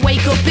ever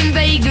wake up in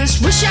Vegas.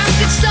 Wish I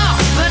could stop,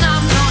 but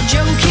I'm not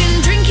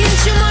joking. Drinking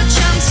too much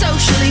and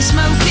socially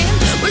smoking.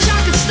 Wish I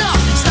could stop,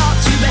 start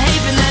to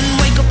behave and then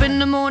wake up in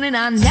the morning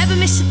and never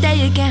miss a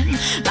day again.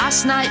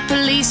 Last night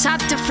police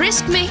had to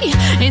frisk me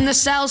in the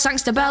cells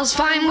thanks to Bell's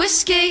fine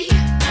whiskey.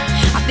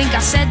 I think I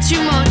said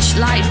too much,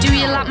 like, do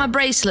you like my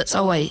bracelets?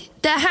 Oh wait,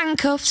 they're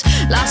handcuffs.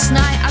 Last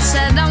night I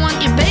said I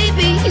want your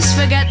babies.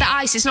 Forget the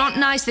ice, it's not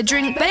nice to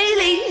drink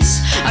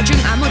Baileys. I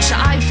drink that much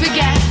that I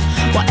forget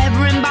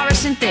whatever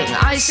embarrassing thing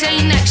I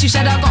say next. You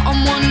said I got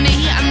on one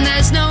knee and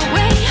there's no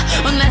way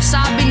unless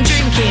I've been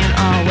drinking.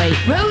 Oh wait,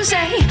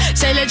 rosé,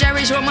 Sailor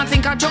Jerry's rum, I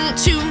think I drunk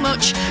too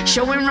much.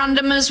 Showing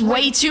randomers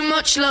way too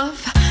much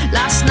love.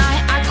 Last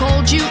night I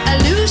called you a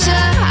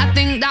loser. I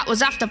think that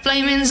was after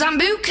flaming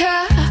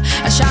Zambuca.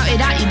 I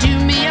shouted out you do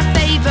me a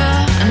favour,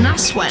 and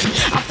that's when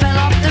I fell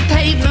off the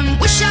pavement.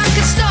 Wish I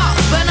could stop,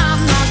 but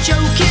I'm not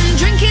joking.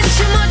 Drinking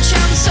too much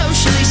and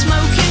socially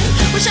smoking.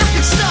 Wish I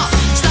could stop,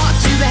 start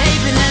to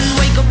behave and then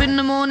wake up in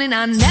the morning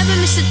and never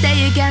miss a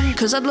day again.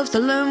 Cause I'd love to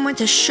learn when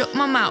to shut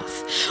my mouth.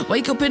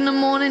 Wake up in the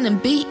morning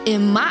and be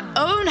in my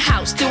own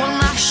house. Do one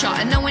last shot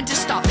and know when to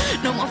stop.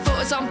 No more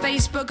photos on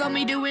Facebook of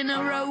me doing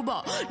a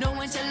robot. Know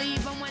when to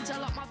leave and when to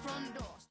lock my